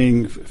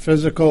 meaning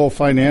physical,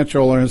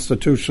 financial, or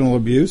institutional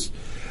abuse.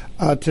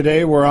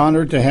 Today, we're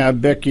honored to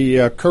have Becky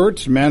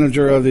Kurtz,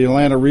 manager of the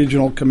Atlanta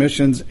Regional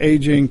Commission's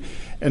Aging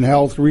and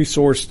Health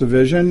Resource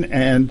Division.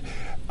 And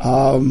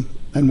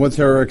with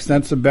her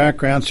extensive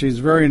background, she's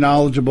very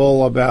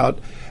knowledgeable about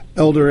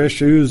elder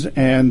issues,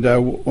 and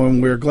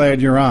we're glad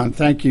you're on.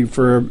 Thank you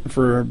for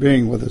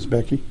being with us,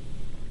 Becky.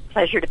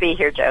 Pleasure to be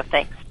here, Joe.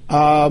 Thanks.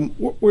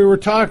 We were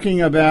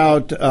talking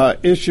about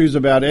issues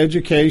about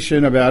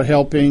education, about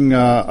helping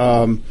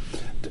to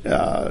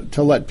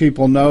let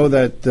people know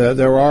that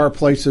there are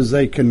places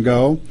they can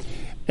go.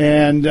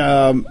 And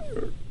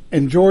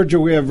in Georgia,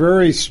 we have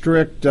very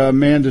strict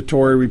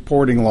mandatory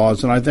reporting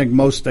laws, and I think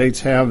most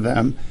states have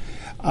them.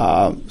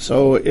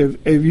 So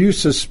if you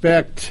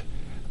suspect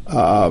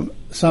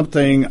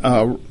something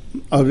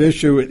of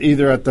issue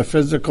either at the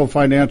physical,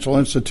 financial,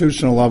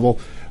 institutional level,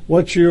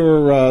 what's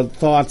your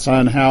thoughts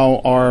on how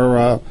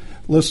our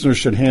listeners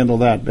should handle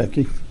that,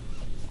 Becky?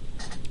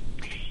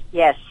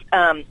 Yes,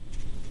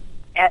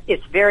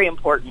 it's very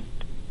important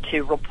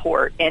to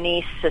report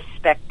any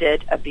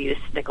suspected abuse,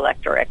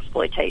 neglect, or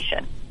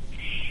exploitation.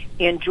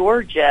 In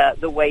Georgia,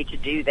 the way to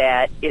do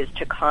that is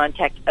to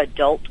contact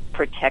Adult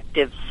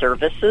Protective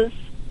Services,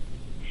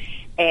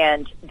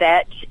 and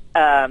that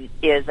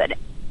is an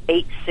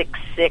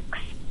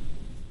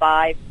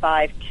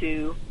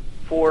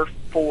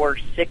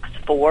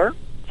 866-552-4464.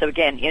 So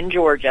again, in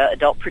Georgia,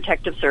 Adult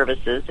Protective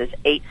Services is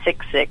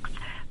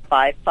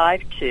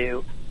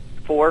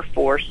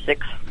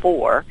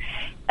 866-552-4464.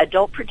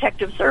 Adult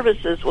Protective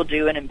Services will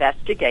do an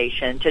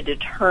investigation to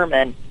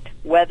determine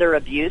whether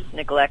abuse,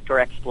 neglect, or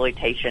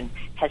exploitation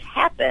has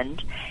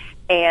happened.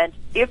 And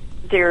if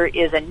there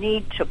is a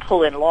need to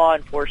pull in law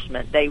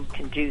enforcement, they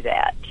can do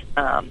that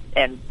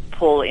and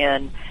pull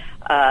in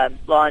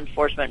law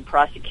enforcement and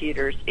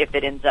prosecutors if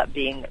it ends up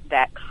being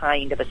that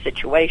kind of a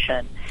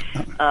situation.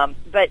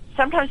 But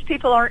sometimes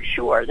people aren't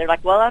sure. They're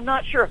like, well, I'm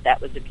not sure if that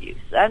was abuse.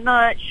 I'm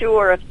not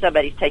sure if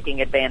somebody's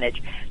taking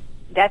advantage.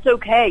 That's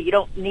okay. You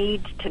don't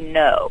need to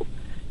know.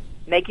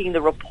 Making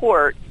the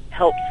report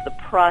helps the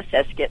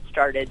process get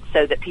started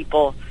so that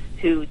people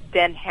who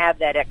then have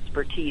that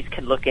expertise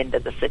can look into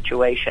the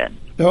situation.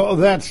 Oh,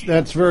 that's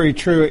very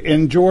true.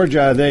 In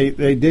Georgia,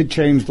 they did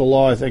change the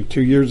law, I think,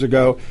 2 years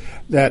ago,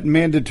 that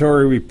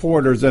mandatory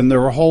reporters, and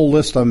there are a whole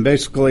list on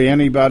basically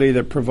anybody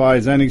that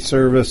provides any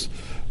service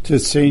to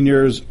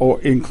seniors, or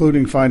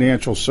including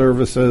financial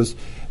services,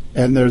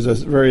 and there's a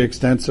very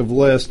extensive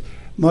list,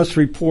 must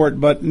report.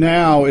 But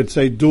now it's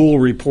a dual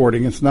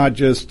reporting. It's not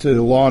just to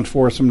law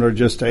enforcement or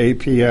just to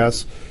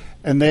APS,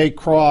 and they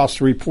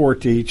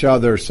cross-report to each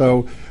other.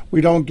 So we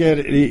don't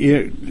get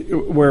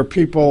where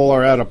people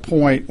are at a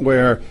point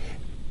where,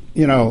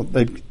 you know,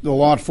 the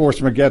law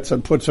enforcement gets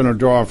it, puts it in a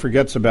drawer, and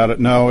forgets about it.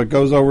 No, it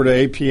goes over to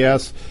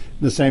APS.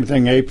 The same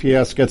thing,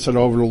 APS gets it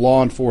over to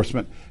law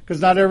enforcement.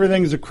 Because not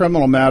everything is a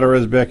criminal matter,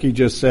 as Becky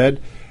just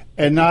said,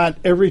 and not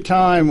every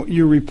time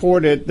you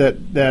report it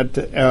that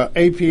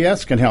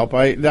APS can help.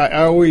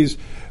 I always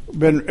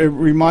been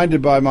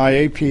reminded by my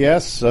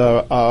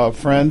APS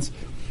friends,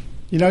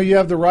 you know, you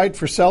have the right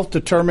for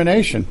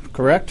self-determination,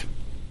 correct?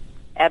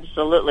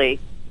 Absolutely.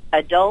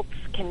 Adults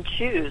can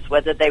choose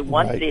whether they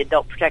want the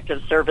Adult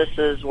Protective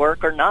Services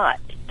work or not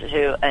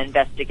to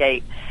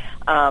investigate.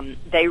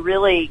 They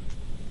really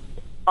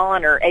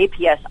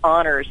APS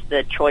honors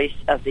the choice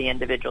of the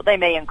individual. They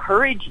may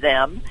encourage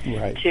them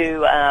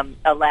to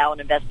allow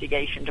an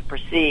investigation to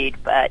proceed,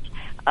 but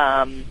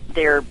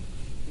they're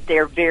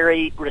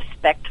very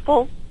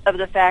respectful of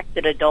the fact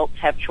that adults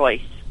have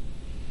choice.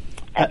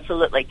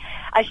 Absolutely.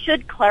 I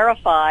should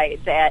clarify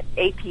that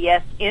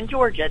APS in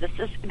Georgia,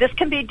 this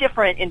can be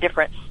different in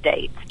different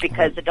states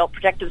because Adult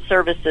Protective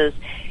Services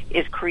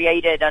is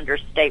created under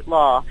state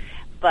law.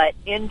 But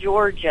in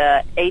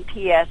Georgia,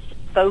 APS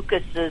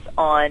focuses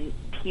on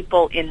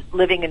people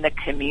living in the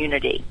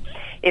community.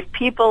 If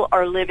people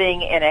are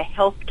living in a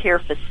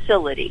healthcare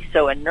facility,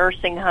 so a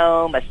nursing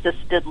home,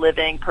 assisted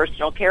living,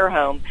 personal care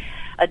home,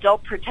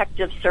 Adult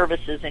Protective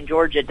Services in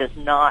Georgia does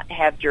not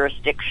have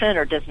jurisdiction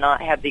or does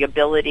not have the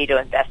ability to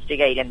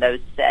investigate in those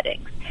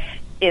settings.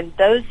 In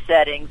those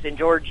settings in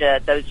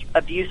Georgia, those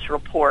abuse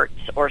reports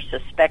or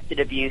suspected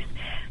abuse,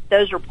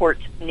 those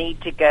reports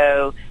need to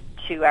go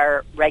to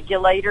our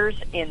regulators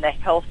in the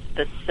Health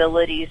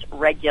Facilities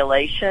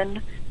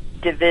Regulation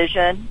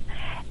Division.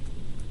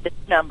 This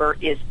number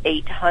is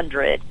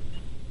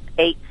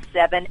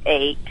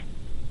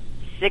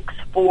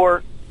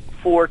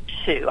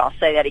 800-878-6442. I'll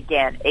say that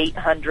again,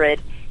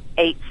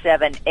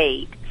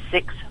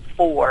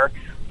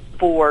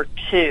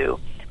 800-878-6442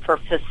 for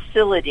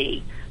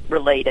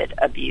facility-related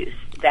abuse.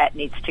 That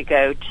needs to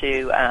go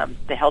to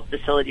the Health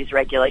Facilities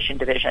Regulation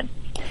Division.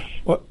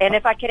 Well, and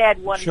if I could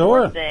add one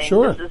more thing,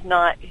 this is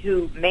not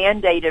who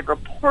mandated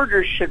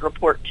reporters should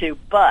report to,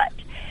 but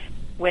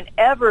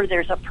whenever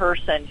there's a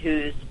person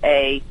who's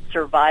a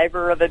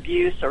survivor of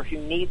abuse or who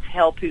needs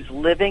help, who's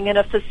living in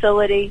a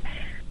facility,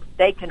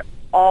 they can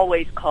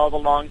always call the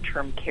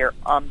Long-Term Care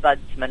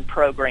Ombudsman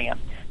Program.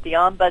 The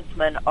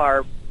ombudsmen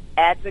are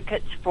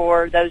advocates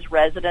for those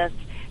residents,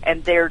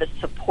 and there to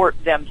support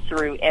them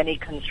through any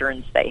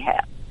concerns they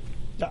have.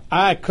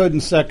 I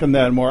couldn't second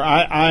that more.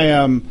 I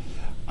am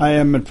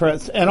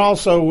impressed. And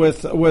also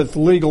with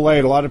legal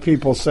aid, a lot of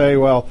people say,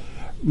 well,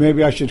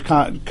 maybe I should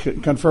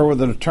confer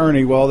with an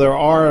attorney. Well, there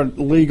are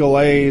legal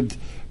aid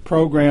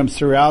programs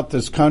throughout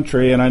this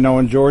country, and I know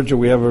in Georgia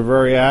we have a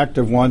very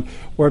active one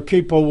where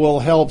people will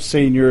help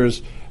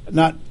seniors,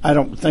 I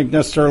don't think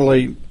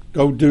necessarily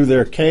go do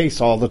their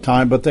case all the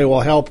time, but they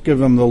will help give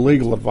them the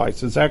legal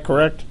advice. Is that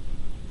correct?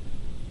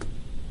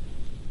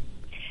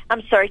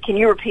 I'm sorry, can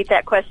you repeat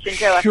that question,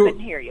 Joe? Sure. I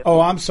couldn't hear you. Oh,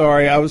 I'm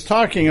sorry. I was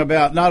talking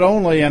about not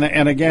only,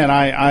 and again,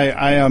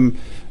 I am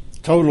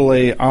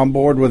totally on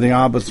board with the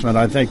ombudsman.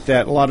 I think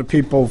that a lot of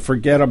people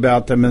forget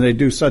about them, and they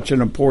do such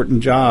an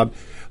important job.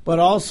 But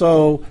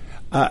also,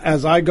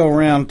 as I go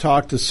around and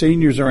talk to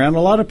seniors around,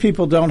 a lot of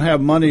people don't have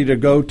money to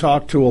go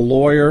talk to a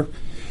lawyer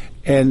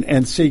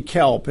and seek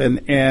help.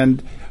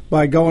 And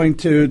by going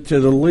to the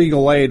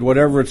legal aid,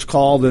 whatever it's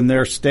called in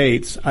their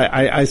states,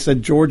 I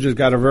said Georgia's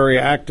got a very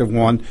active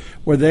one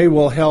where they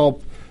will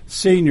help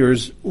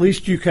seniors. At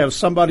least you have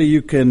somebody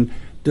you can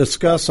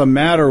discuss a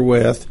matter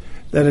with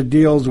that it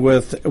deals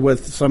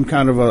with some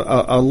kind of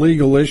a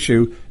legal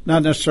issue,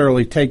 not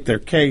necessarily take their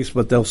case,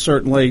 but they'll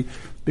certainly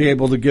be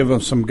able to give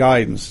them some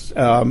guidance.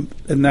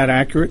 Isn't that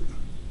accurate?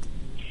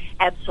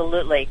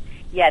 Absolutely.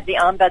 Yeah, the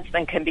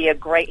ombudsman can be a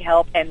great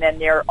help, and then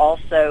they're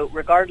also,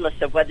 regardless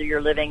of whether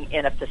you're living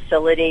in a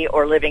facility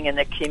or living in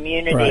the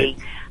community,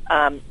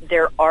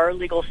 there are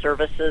legal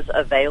services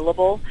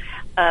available.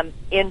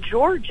 In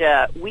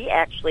Georgia, we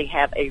actually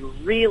have a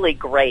really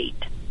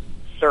great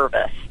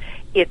service.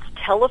 It's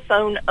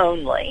telephone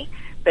only,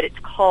 but it's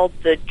called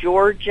the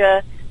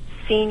Georgia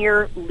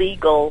Senior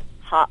Legal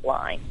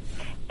Hotline.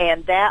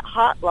 And that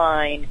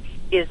hotline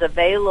is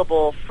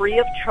available free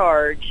of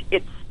charge.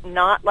 It's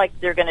not like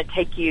they're going to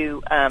take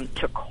you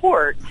to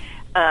court,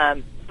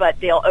 but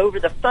they'll over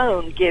the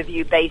phone give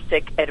you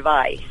basic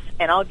advice.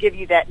 And I'll give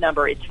you that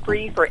number. It's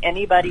free for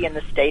anybody in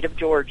the state of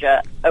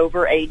Georgia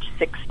over age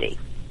 60.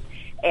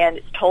 And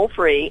it's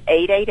toll-free,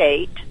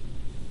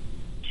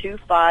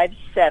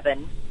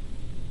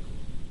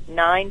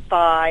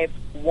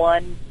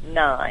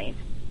 888-257-9519.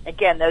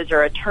 Again, those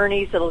are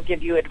attorneys that will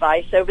give you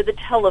advice over the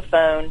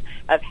telephone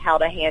of how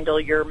to handle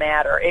your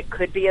matter. It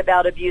could be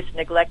about abuse,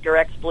 neglect, or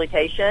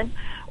exploitation,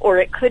 or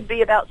it could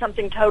be about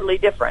something totally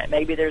different.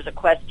 Maybe there's a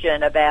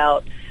question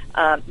about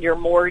your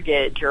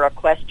mortgage or a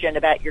question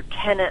about your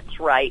tenant's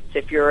rights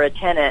if you're a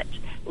tenant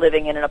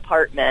living in an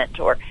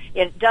apartment. Or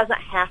it doesn't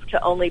have to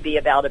only be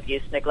about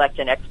abuse, neglect,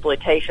 and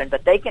exploitation,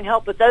 but they can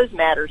help with those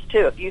matters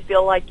too. If you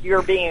feel like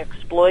you're being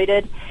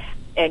exploited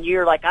and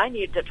you're like, I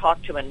need to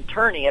talk to an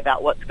attorney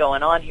about what's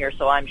going on here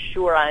so I'm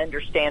sure I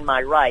understand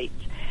my rights,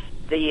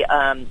 the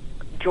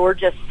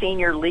Georgia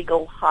Senior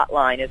Legal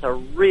Hotline is a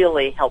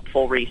really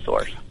helpful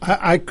resource.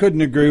 I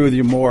couldn't agree with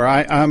you more.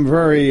 I'm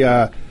very,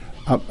 I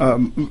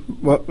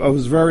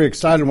was very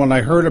excited when I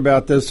heard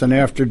about this, and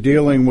after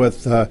dealing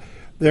with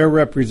their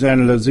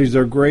representatives, these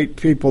are great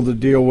people to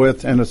deal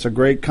with, and it's a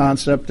great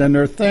concept. And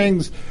there are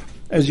things,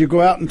 as you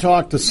go out and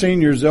talk to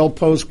seniors, they'll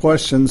pose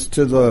questions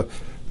to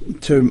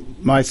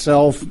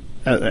myself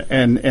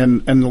and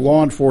the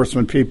law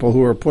enforcement people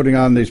who are putting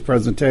on these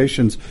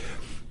presentations.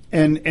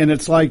 And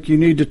it's like you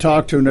need to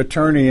talk to an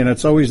attorney, and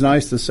it's always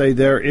nice to say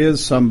there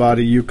is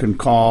somebody you can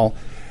call.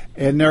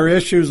 And there are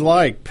issues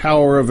like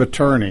power of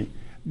attorney,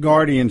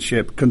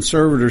 guardianship,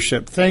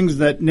 conservatorship, things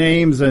that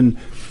names and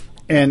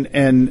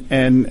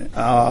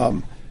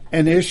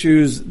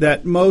issues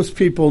that most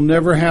people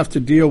never have to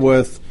deal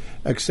with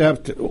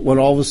except when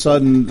all of a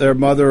sudden their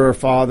mother or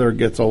father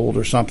gets old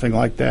or something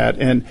like that.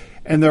 And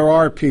there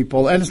are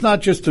people, and it's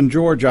not just in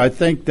Georgia. I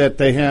think that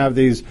they have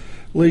these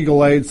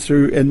legal aids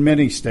through in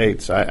many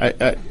states.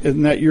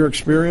 Isn't that your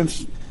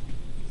experience?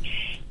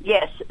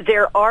 Yes,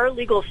 There are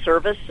legal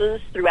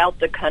services throughout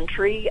the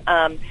country.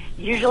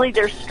 Usually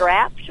they're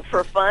strapped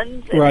for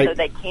funds, and so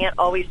they can't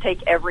always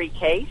take every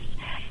case.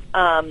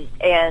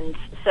 And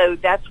so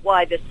that's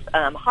why this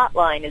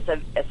hotline is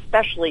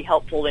especially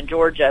helpful in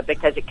Georgia,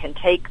 because it can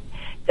take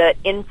that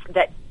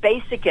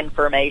basic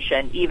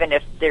information, even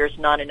if there's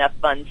not enough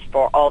funds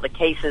for all the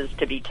cases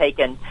to be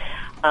taken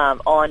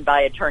on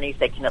by attorneys.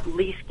 They can at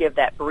least give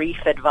that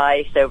brief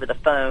advice over the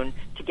phone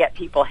to get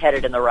people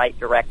headed in the right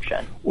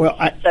direction.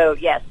 So,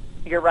 yes,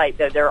 you're right,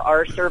 though. There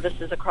are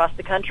services across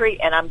the country,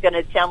 and I'm going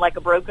to sound like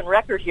a broken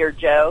record here,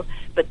 Joe,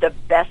 but the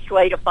best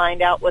way to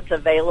find out what's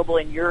available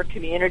in your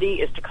community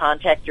is to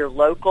contact your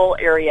local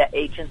area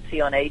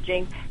agency on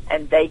aging,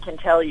 and they can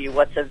tell you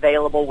what's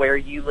available where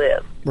you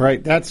live.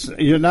 Right.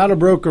 You're not a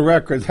broken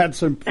record.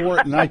 That's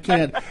important.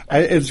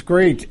 It's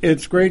great.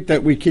 It's great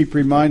that we keep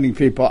reminding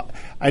people.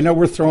 I know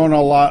we're throwing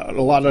a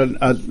lot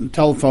of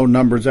telephone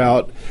numbers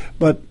out,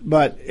 but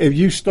if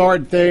you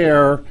start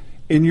there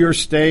in your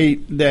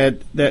state,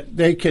 that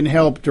they can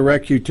help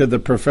direct you to the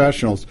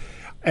professionals.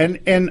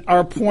 And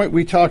our point,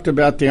 we talked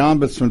about the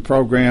Ombudsman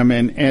program,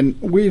 and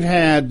we've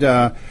had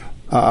Melanie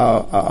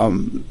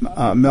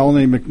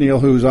McNeil,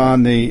 who's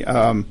on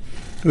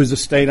who's the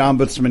state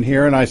ombudsman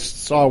here, and I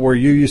saw where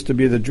you used to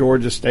be the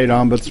Georgia state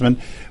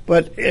ombudsman.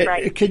 But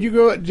could you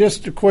go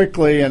just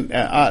quickly, and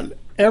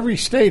every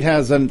state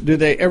has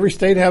every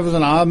state has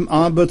an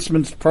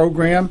ombudsman's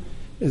program?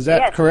 Is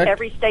that correct? Yes,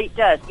 every state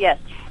does, yes.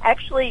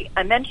 Actually,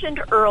 I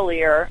mentioned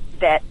earlier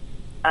that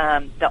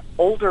the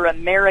Older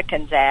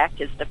Americans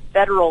Act is the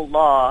federal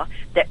law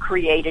that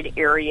created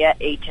area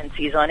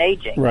agencies on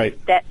aging. Right.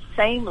 That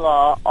same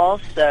law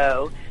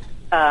also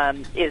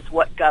is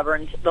what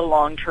governs the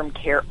long-term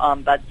care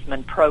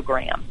ombudsman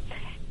program.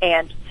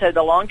 And so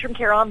the long-term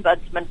care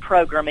ombudsman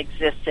program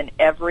exists in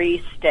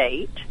every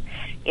state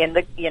in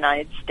the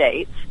United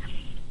States.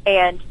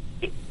 And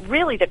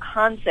really the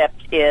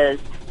concept is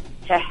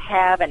to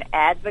have an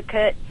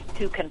advocate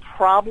who can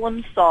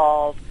problem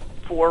solve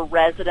for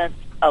residents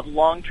of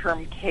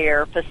long-term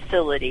care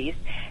facilities.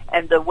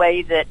 And the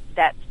way that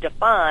that's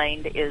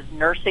defined is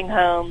nursing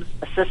homes,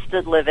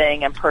 assisted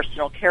living, and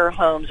personal care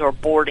homes or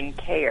boarding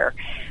care.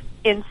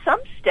 In some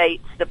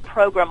states, the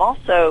program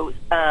also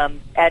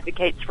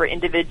advocates for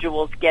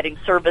individuals getting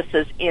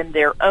services in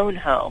their own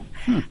home.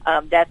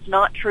 That's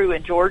not true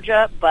in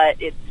Georgia,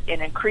 but it's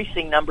an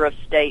increasing number of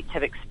states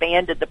have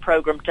expanded the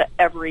program to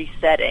every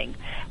setting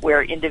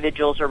where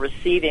individuals are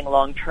receiving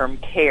long-term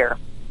care.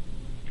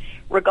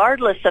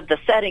 Regardless of the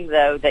setting,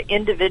 though, the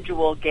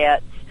individual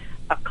gets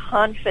a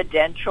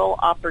confidential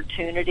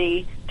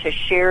opportunity to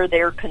share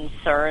their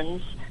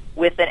concerns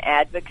with an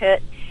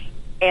advocate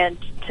and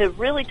to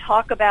really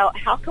talk about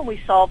how can we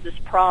solve this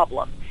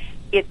problem.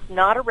 It's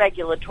not a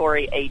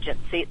regulatory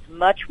agency. It's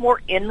much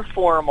more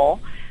informal.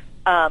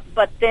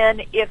 But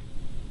then if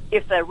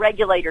a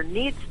regulator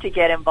needs to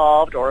get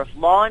involved or if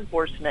law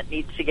enforcement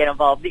needs to get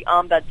involved, the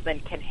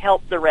ombudsman can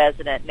help the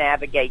resident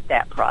navigate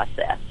that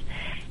process.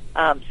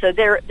 So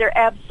they're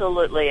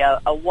absolutely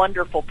a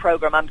wonderful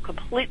program. I'm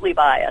completely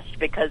biased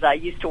because I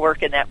used to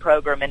work in that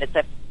program, and it's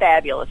a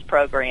fabulous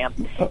program.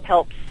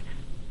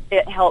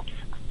 It helps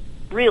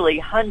really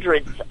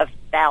hundreds of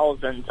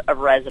thousands of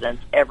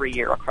residents every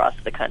year across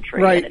the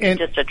country. Right. And it's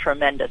just a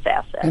tremendous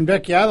asset. And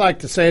Becky, I like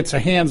to say it's a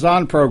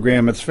hands-on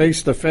program. It's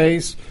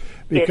face-to-face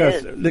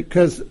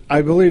because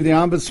I believe the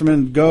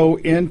ombudsman go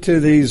into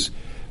these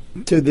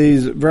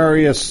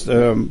various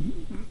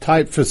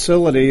type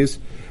facilities.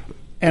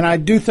 And I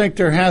do think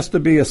there has to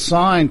be a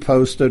sign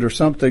posted or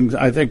something.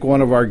 I think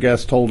one of our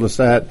guests told us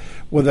that,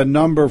 with a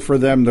number for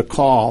them to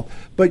call.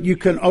 But you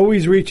can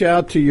always reach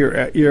out to your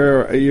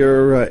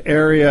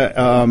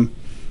area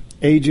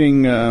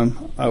aging.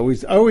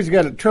 Always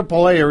got a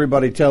AAA.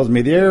 Everybody tells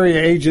me the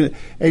area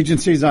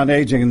agencies on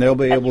aging, and they'll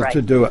be able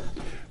to do it.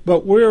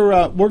 But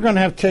we're going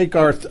to have to take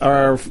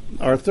our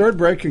third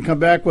break and come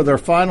back with our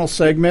final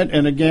segment.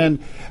 And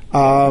again,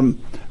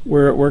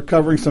 we're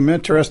covering some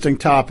interesting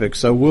topics,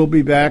 so we'll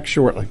be back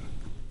shortly.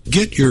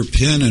 Get your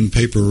pen and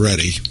paper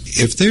ready.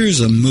 If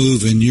there's a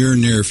move in your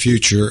near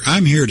future,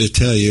 I'm here to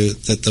tell you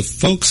that the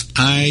folks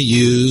I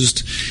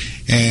used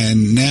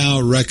and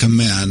now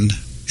recommend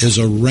is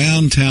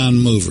Around Town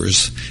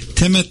Movers.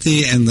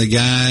 Timothy and the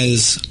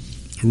guys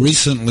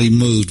recently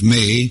moved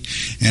me,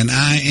 and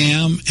I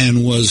am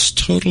and was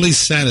totally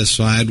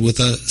satisfied with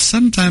a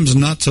sometimes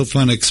not so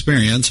fun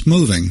experience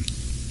moving.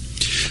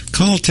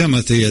 Call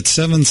Timothy at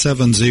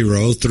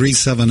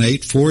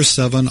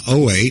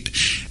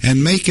 770-378-4708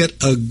 and make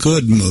it a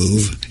good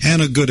move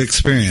and a good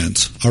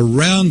experience.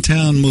 Around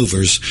Town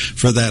Movers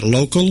for that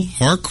local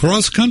or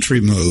cross-country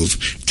move.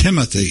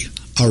 Timothy,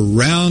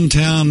 Around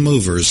Town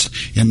Movers,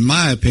 in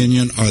my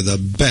opinion, are the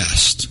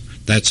best.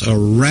 That's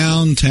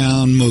Around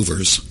Town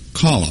Movers.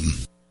 Call them.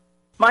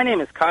 My name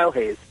is Kyle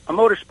Hayes, a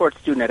motorsports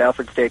student at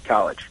Alfred State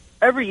College.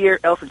 Every year,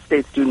 Alfred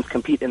State students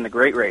compete in the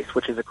Great Race,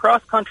 which is a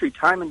cross-country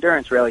time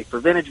endurance rally for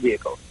vintage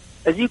vehicles.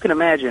 As you can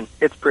imagine,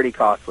 it's pretty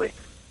costly.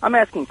 I'm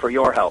asking for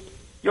your help.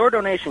 Your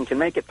donation can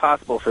make it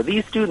possible for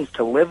these students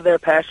to live their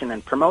passion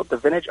and promote the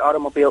vintage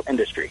automobile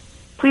industry.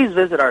 Please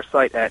visit our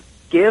site at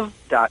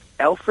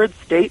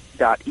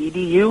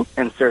give.alfredstate.edu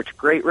and search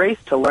Great Race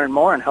to learn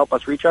more and help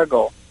us reach our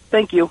goal.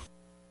 Thank you.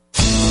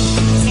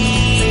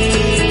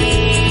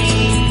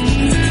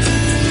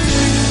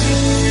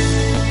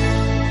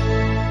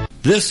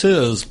 This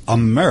is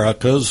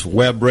America's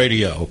Web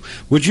Radio.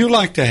 Would you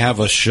like to have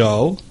a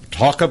show,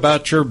 talk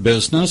about your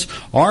business,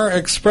 or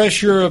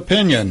express your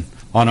opinion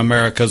on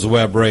America's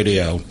Web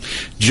Radio?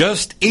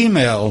 Just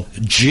email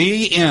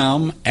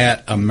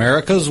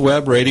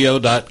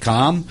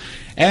gm@americaswebradio.com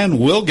and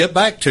we'll get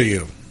back to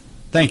you.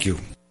 Thank you.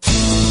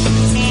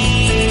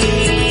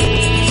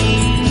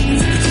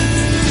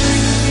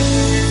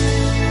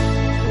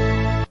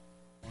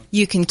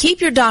 You can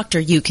keep your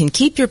doctor, you can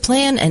keep your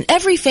plan, and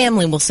every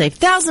family will save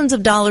thousands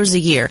of dollars a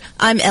year.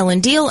 I'm Ellen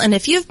Deal, and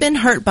if you've been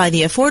hurt by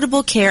the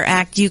Affordable Care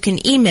Act, you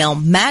can email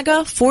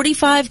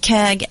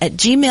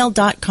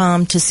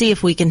MAGA45CAG@gmail.com to see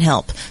if we can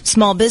help.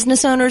 Small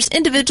business owners,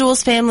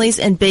 individuals, families,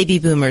 and baby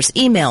boomers,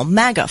 email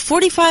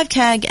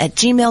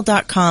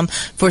MAGA45CAG@gmail.com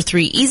for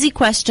 3 easy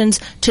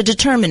questions to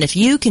determine if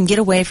you can get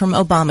away from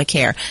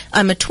Obamacare.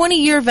 I'm a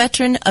 20-year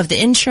veteran of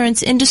the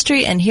insurance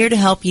industry and here to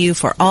help you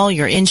for all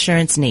your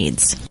insurance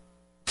needs.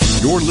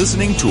 You're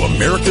listening to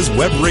America's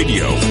Web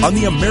Radio on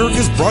the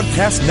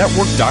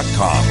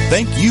AmericasBroadcastNetwork.com.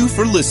 Thank you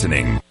for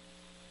listening.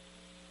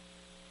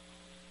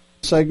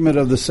 Segment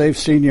of the Safe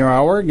Senior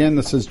Hour. Again,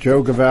 this is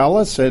Joe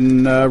Gavalis.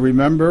 And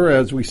remember,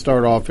 as we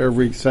start off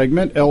every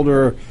segment,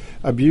 elder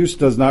abuse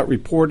does not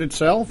report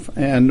itself.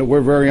 And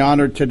we're very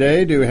honored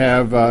today to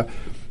have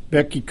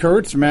Becky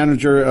Kurtz,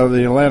 manager of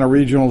the Atlanta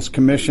Regional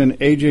Commission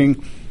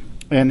Aging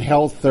and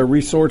Health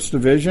Resource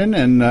Division,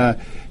 and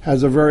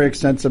has a very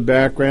extensive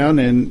background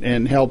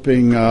in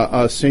helping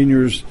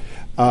seniors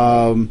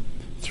throughout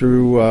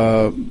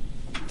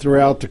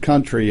the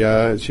country.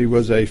 She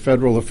was a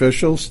federal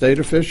official, state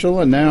official,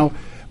 and now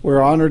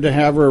we're honored to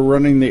have her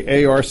running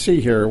the ARC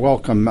here.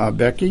 Welcome,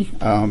 Becky.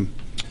 Thank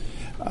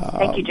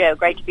you, Joe.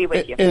 Great to be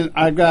with you. And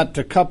I've got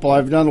a couple.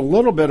 I've done a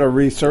little bit of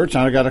research,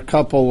 and I got a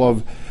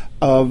couple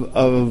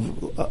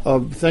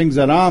of things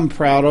that I'm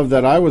proud of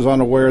that I was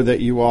unaware that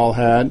you all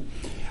had.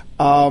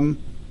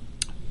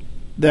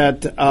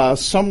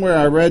 Somewhere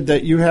I read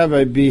that you have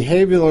a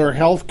behavioral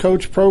health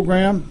coach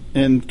program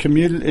in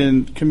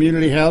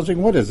community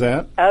housing. What is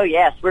that? Oh,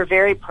 yes. We're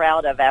very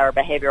proud of our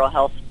behavioral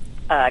health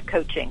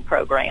coaching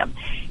program.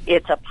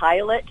 It's a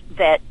pilot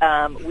that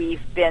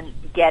we've been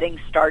getting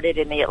started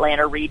in the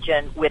Atlanta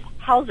region with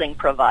housing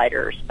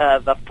providers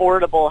of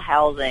affordable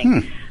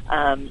housing.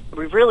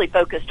 We've really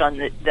focused on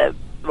the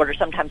what are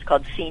sometimes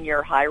called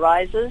senior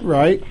high-rises.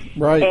 Right.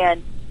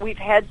 And we've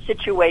had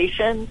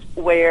situations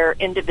where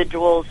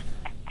individuals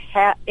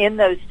in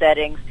those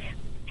settings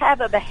have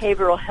a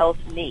behavioral health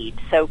need.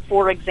 So,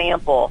 for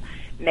example,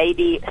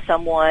 maybe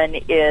someone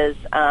has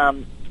a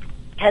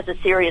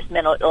serious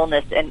mental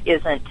illness and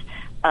isn't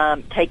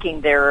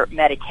taking their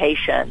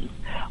medications,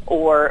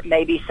 or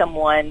maybe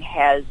someone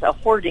has a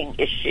hoarding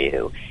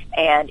issue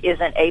and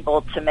isn't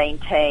able to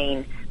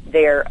maintain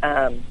their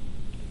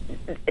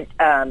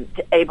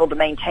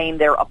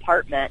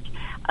apartment.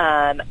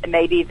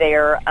 Maybe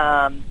they're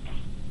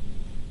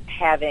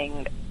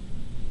having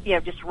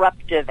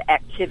disruptive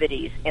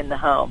activities in the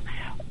home.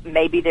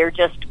 Maybe they're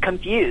just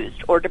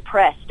confused or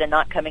depressed and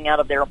not coming out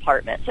of their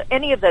apartment. So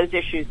any of those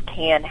issues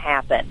can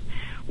happen.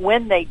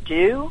 When they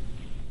do,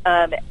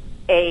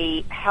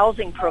 a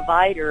housing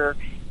provider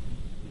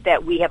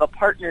that we have a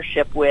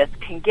partnership with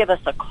can give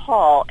us a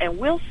call, and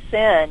we'll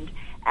send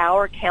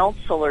our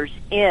counselors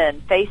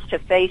in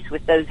face-to-face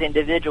with those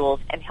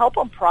individuals and help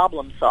them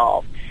problem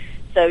solve.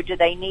 So do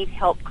they need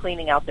help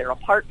cleaning out their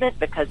apartment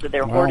because of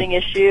their hoarding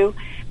issue?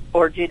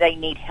 Or do they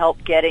need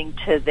help getting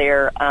to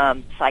their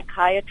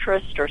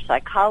psychiatrist or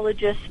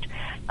psychologist?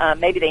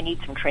 Maybe they need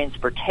some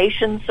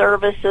transportation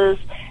services.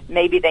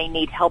 Maybe they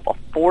need help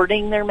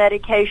affording their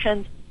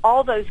medications.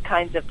 All those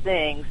kinds of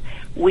things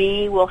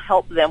we will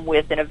help them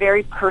with in a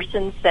very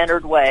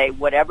person-centered way.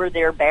 Whatever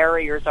their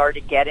barriers are to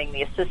getting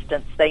the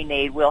assistance they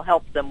need, we'll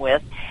help them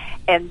with.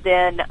 And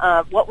then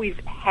what we've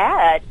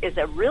had is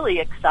a really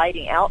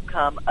exciting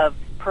outcome of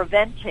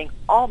preventing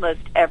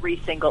almost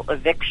every single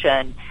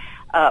eviction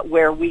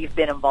where we've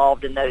been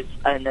involved in those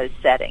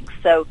settings.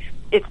 So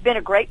it's been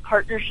a great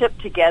partnership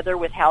together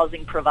with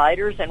housing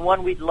providers, and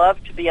one we'd love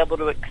to be able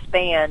to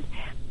expand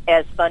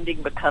as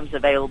funding becomes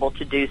available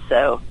to do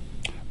so.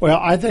 Well,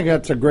 I think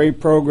that's a great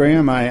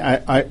program.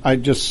 I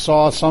just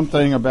saw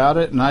something about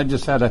it, and I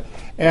just had to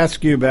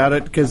ask you about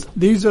it, because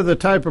these are the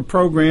type of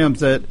programs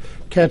that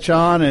catch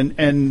on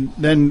and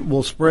then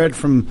will spread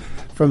from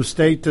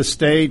state to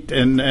state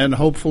and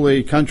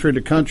hopefully country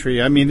to country.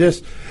 I mean,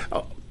 this.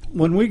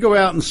 When we go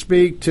out and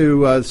speak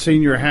to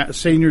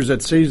seniors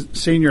at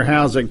senior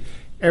housing,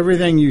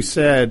 everything you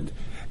said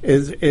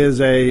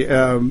is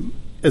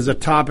a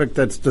topic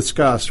that's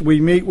discussed. We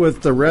meet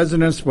with the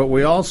residents, but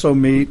we also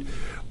meet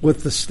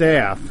with the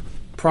staff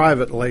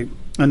privately,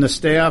 and the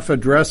staff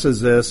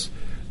addresses this.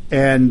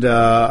 And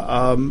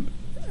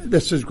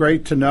this is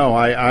great to know.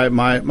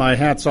 My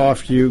hat's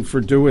off to you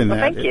for doing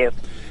that. Thank you.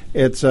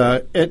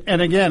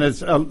 And again,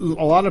 it's a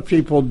lot of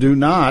people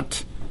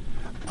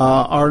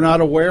are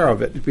not aware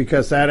of it,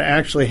 because that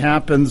actually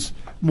happens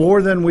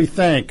more than we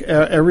think.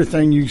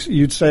 Everything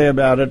you'd say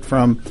about it,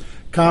 from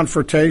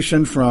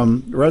confrontation,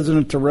 from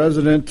resident to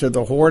resident, to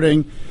the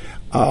hoarding,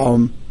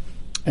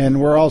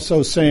 and we're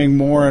also seeing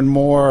more and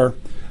more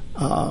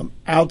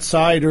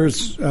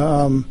outsiders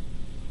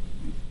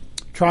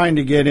trying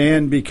to get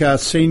in,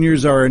 because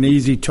seniors are an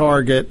easy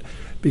target,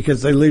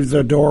 because they leave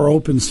their door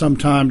open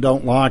sometime,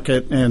 don't lock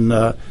it, and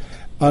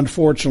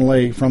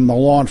unfortunately, from the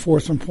law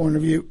enforcement point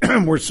of view,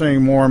 we're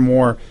seeing more and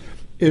more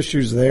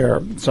issues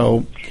there.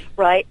 So,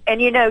 right,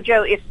 and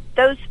Joe, if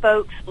those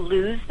folks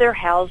lose their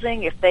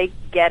housing, if they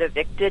get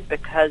evicted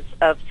because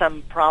of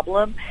some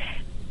problem,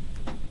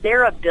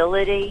 their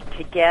ability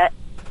to get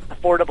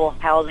affordable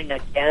housing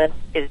again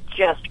is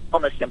just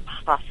almost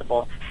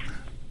impossible.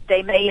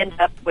 They may end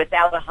up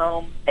without a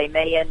home. They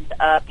may end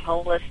up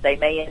homeless. They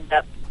may end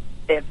up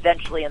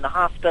eventually in the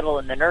hospital,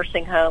 in the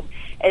nursing home.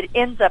 It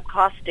ends up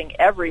costing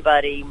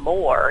everybody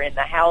more in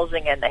the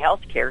housing and the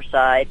healthcare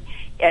side.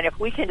 And if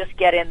we can just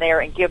get in there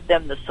and give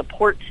them the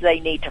supports they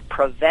need to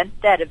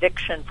prevent that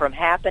eviction from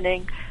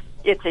happening,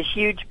 it's a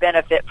huge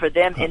benefit for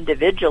them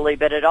individually,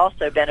 but it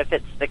also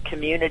benefits the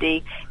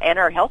community and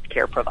our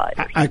healthcare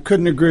providers. I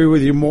couldn't agree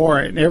with you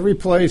more. In every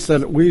place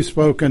that we've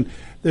spoken,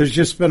 there's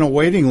just been a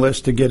waiting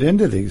list to get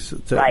into these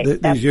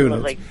absolutely.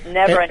 units.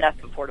 Never enough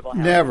affordable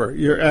housing.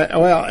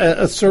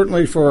 Never.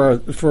 Certainly for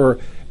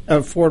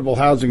affordable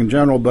housing in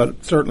general,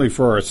 but certainly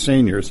for our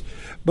seniors.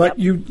 But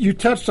you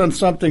touched on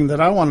something that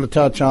I wanted to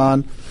touch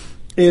on,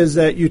 is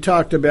that you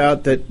talked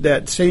about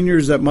that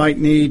seniors that might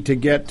need to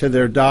get to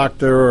their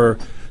doctor or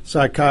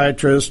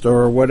psychiatrist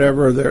or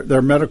whatever,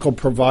 their medical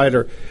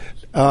provider.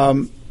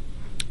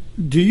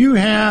 Do you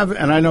have,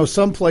 and I know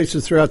some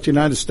places throughout the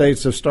United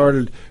States have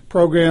started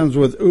programs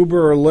with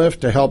Uber or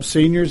Lyft to help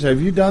seniors. Have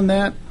you done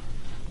that?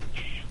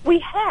 We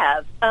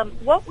have.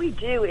 What we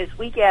do is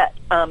we get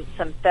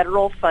some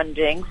federal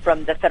funding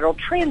from the Federal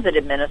Transit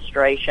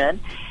Administration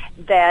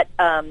that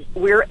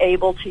we're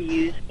able to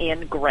use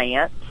in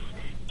grants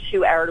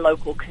to our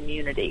local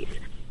communities.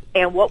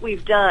 And what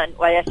we've done,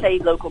 when I say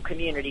local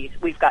communities,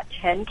 we've got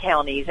 10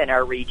 counties in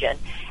our region,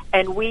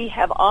 and we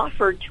have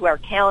offered to our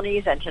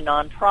counties and to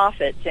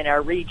nonprofits in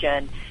our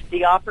region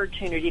the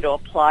opportunity to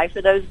apply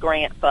for those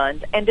grant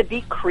funds and to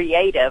be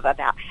creative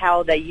about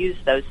how they use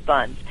those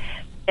funds.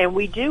 And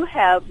we do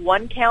have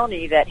one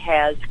county that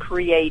has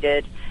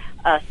created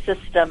a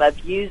system of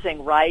using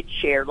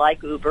rideshare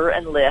like Uber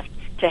and Lyft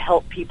to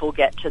help people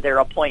get to their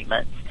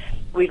appointments.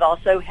 We've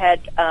also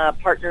had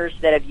partners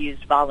that have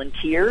used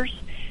volunteers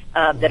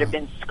that have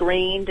been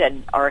screened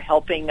and are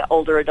helping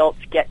older adults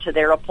get to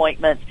their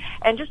appointments,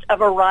 and just a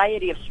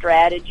variety of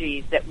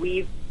strategies that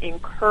we've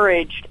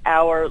encouraged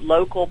our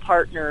local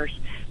partners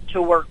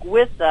to work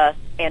with us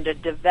and to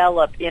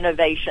develop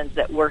innovations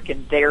that work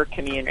in their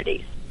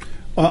communities.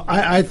 Well,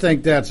 I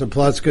think that's a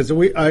plus, because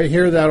I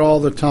hear that all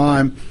the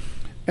time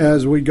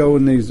as we go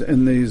in these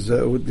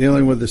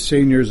dealing with the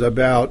seniors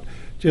about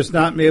just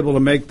not being able to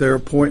make their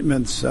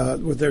appointments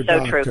with their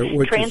doctor.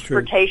 True.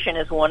 Transportation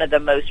is one of the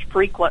most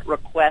frequent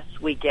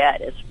requests we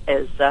get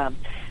is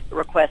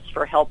requests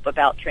for help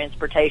about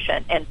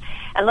transportation. And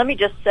let me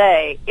just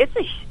say, it's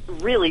a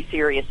really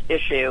serious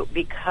issue,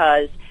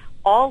 because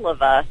all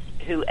of us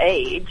who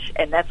age,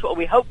 and that's what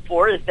we hope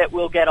for, is that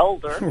we'll get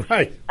older.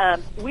 Right.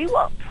 We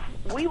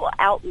will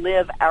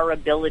outlive our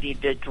ability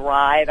to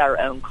drive our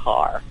own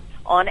car.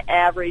 On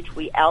average,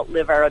 we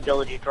outlive our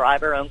ability to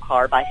drive our own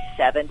car by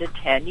 7 to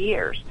 10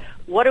 years.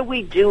 What are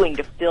we doing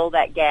to fill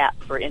that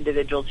gap for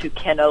individuals who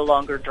can no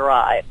longer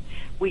drive?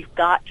 We've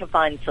got to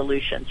find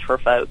solutions for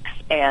folks.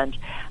 And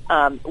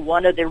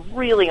one of the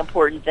really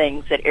important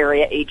things that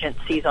area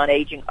agencies on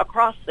aging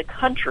across the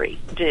country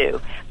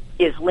do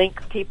is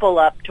link people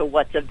up to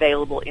what's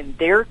available in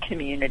their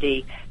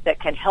community that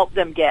can help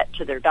them get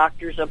to their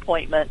doctor's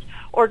appointments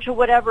or to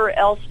whatever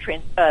else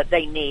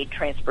they need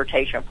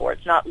transportation for.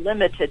 It's not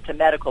limited to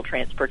medical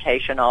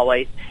transportation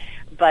always,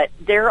 but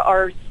there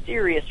are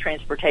serious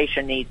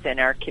transportation needs in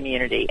our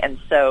community. And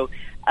so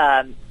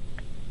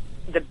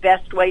the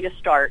best way to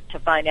start to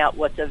find out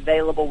what's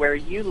available where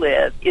you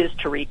live is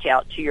to reach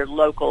out to your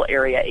local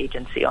area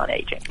agency on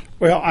aging.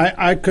 Well,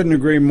 I couldn't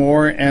agree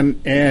more.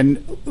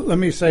 And let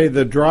me say,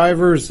 the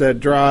drivers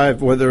that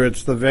drive, whether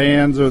it's the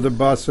vans or the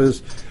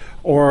buses,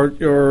 or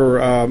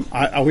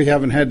we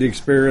haven't had the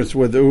experience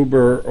with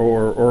Uber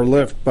or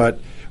Lyft, but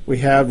we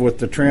have with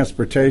the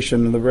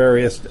transportation in the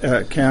various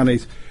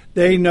counties.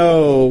 They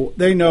know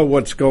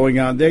what's going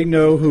on. They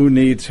know who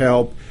needs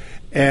help,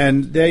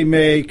 and they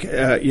make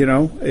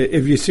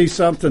if you see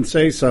something,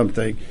 say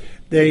something.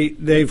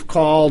 They've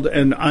called,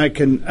 and I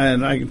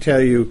can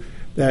tell you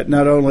that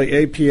not only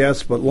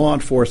APS but law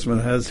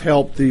enforcement has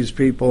helped these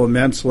people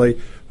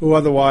immensely, who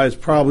otherwise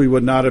probably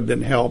would not have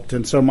been helped.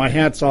 And so my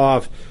hat's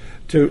off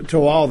to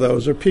all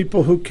those. Are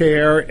people who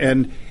care,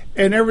 and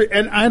And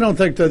I don't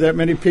think there are that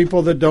many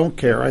people that don't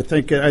care. I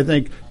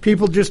think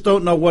people just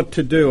don't know what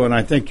to do, and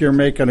I think you're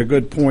making a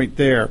good point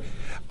there.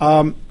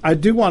 I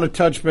do want to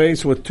touch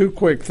base with two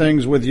quick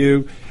things with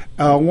you.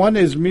 One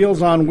is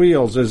Meals on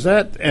Wheels. Is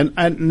that,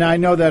 and I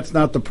know that's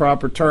not the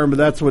proper term, but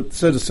that's what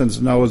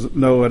citizens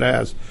know it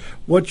as.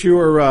 What's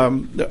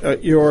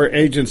your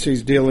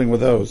agency's dealing with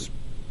those?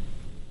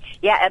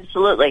 Yeah,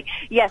 absolutely.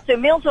 Yeah, so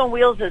Meals on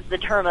Wheels is the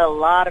term a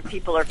lot of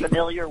people are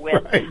familiar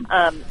with.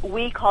 Right.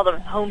 We call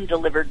them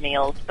home-delivered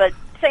meals, but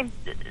same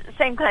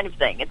kind of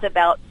thing. It's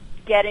about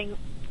getting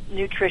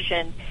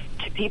nutrition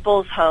to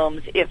people's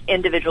homes if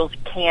individuals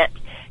can't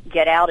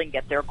get out and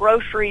get their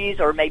groceries,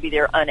 or maybe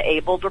they're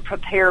unable to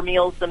prepare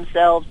meals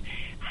themselves,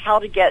 how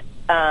to get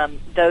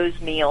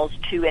those meals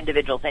to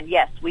individuals. And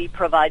yes, we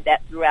provide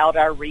that throughout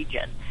our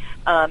region.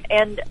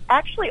 And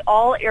actually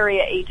all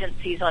area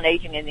agencies on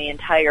aging in the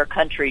entire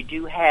country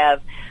do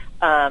have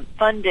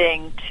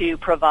funding to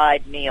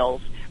provide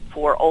meals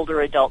for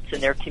older adults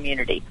in their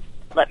community.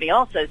 Let me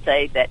also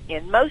say that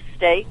in most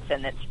states,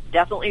 and it's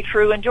definitely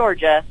true in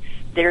Georgia,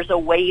 there's a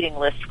waiting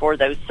list for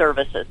those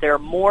services. There are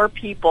more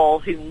people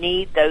who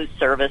need those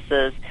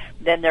services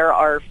than there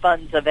are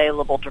funds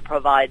available to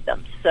provide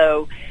them.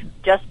 So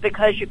just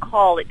because you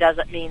call, it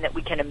doesn't mean that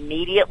we can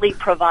immediately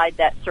provide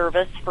that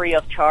service free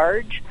of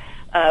charge.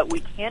 We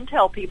can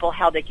tell people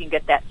how they can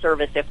get that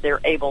service if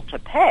they're able to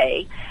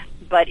pay,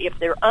 but if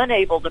they're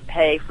unable to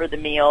pay for the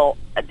meal,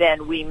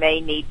 then we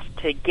may need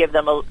to give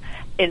them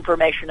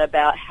information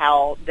about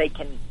how they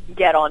can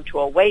get onto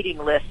a waiting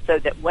list so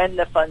that when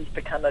the funds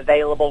become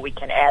available, we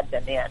can add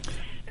them in.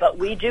 But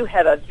we do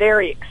have a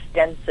very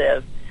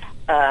extensive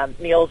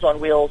Meals on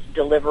Wheels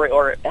delivery,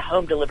 or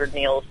home-delivered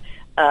meals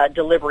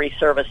delivery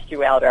service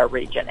throughout our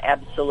region.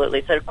 Absolutely.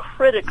 It's a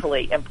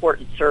critically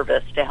important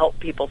service to help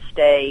people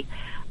stay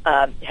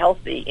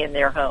healthy in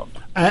their homes.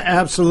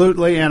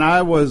 Absolutely.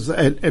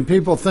 And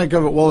people think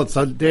of it, well, it's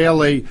a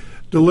daily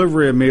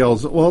delivery of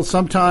meals. Well,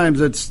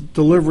 sometimes it's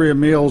delivery of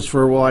meals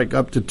for like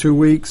up to 2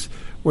 weeks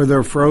where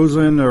they're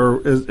frozen, or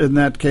in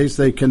that case,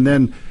 they can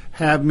then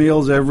have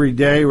meals every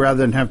day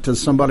rather than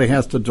somebody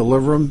has to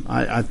deliver them.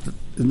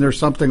 Isn't there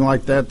something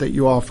like that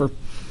you offer?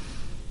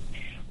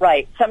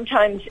 Right.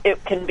 Sometimes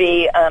it can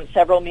be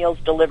several meals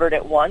delivered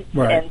at once,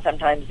 right, and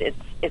sometimes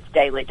it's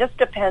daily. Just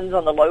depends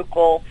on the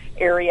local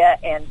area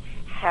and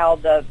how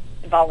the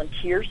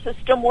volunteer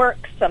system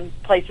works. Some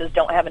places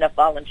don't have enough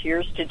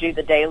volunteers to do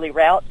the daily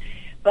route,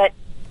 but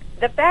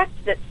the fact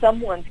that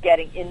someone's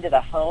getting into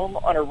the home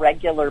on a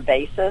regular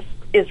basis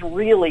is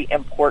really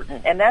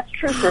important, and that's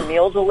true for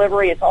meal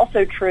delivery. It's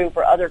also true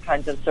for other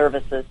kinds of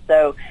services.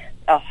 So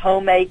a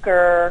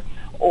homemaker,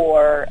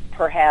 or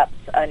perhaps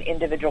an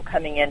individual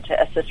coming in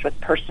to assist with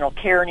personal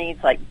care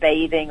needs like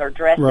bathing or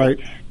dressing. Right.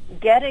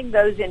 Getting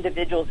those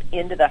individuals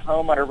into the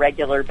home on a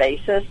regular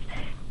basis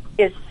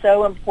is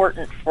so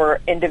important for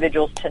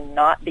individuals to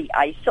not be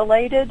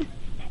isolated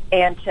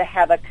and to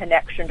have a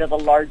connection to the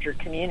larger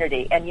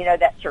community. And,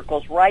 that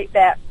circles right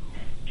back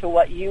to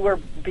what you were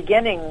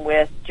beginning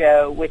with,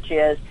 Joe, which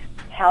is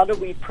how do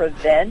we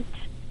prevent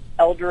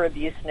elder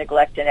abuse,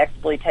 neglect, and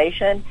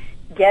exploitation?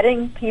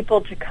 Getting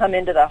people to come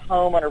into the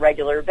home on a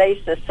regular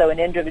basis so an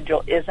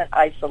individual isn't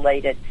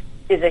isolated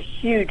is a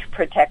huge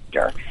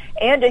protector,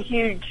 and a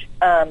huge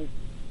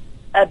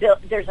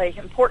there's an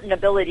important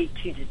ability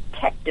to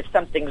detect if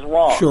something's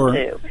wrong, sure,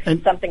 too.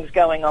 And something's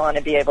going on,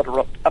 and be able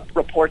to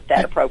report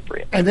that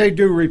appropriately. And they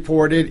do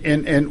report it,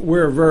 and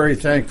we're very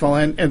thankful,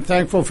 and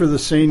thankful for the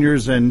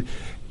seniors, and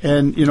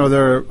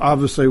they're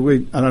obviously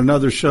on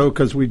another show,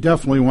 because we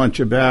definitely want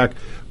you back.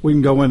 We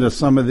can go into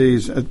some of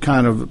these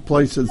kind of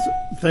places,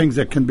 things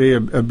that can be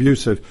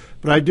abusive.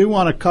 But I do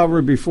want to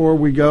cover before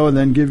we go, and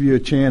then give you a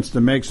chance to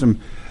make some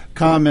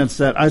comments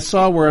that I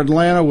saw where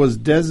Atlanta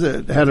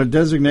had a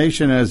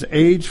designation as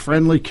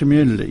age-friendly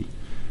community.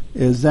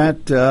 Is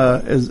that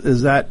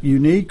is that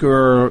unique,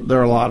 or are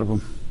there a lot of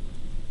them?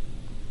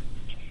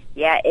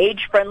 Yeah,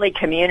 age-friendly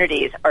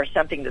communities are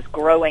something that's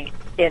growing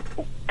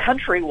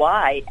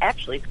countrywide.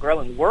 Actually, it's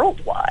growing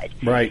worldwide.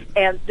 Right.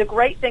 And the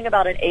great thing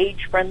about an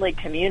age-friendly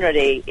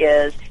community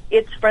is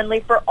it's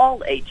friendly for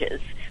all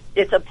ages.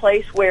 It's a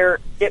place where,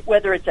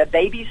 whether it's a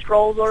baby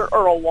stroller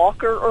or a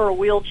walker or a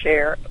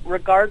wheelchair,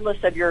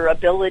 regardless of your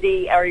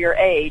ability or your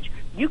age,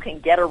 you can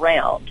get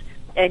around,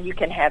 and you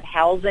can have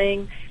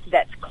housing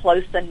that's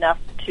close enough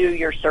to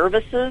your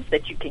services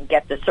that you can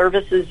get the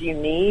services you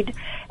need,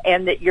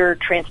 and that your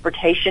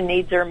transportation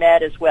needs are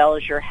met, as well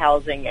as your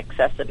housing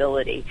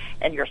accessibility,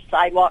 and your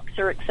sidewalks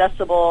are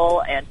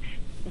accessible, and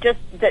just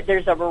that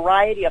there's a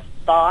variety of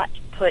thought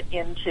put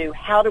into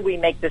how do we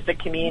make this a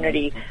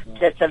community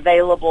that's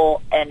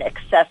available and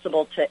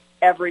accessible to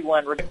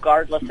everyone,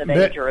 regardless of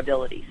age or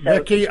ability. So,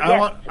 Becky,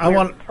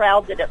 we're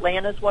proud that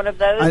Atlanta's one of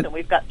those, and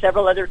we've got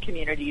several other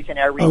communities in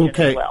our region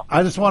as well.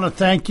 I just want to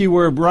thank you.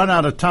 We're run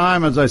out of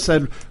time. As I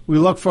said, we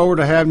look forward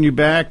to having you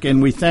back,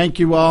 and we thank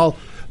you all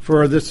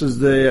for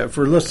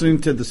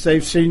listening to the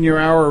Safe Senior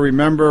Hour.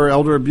 Remember,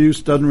 elder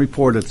abuse doesn't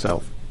report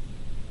itself.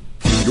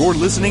 You're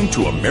listening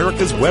to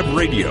America's Web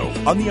Radio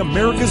on the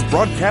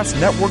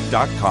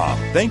AmericasBroadcastNetwork.com.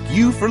 Thank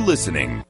you for listening.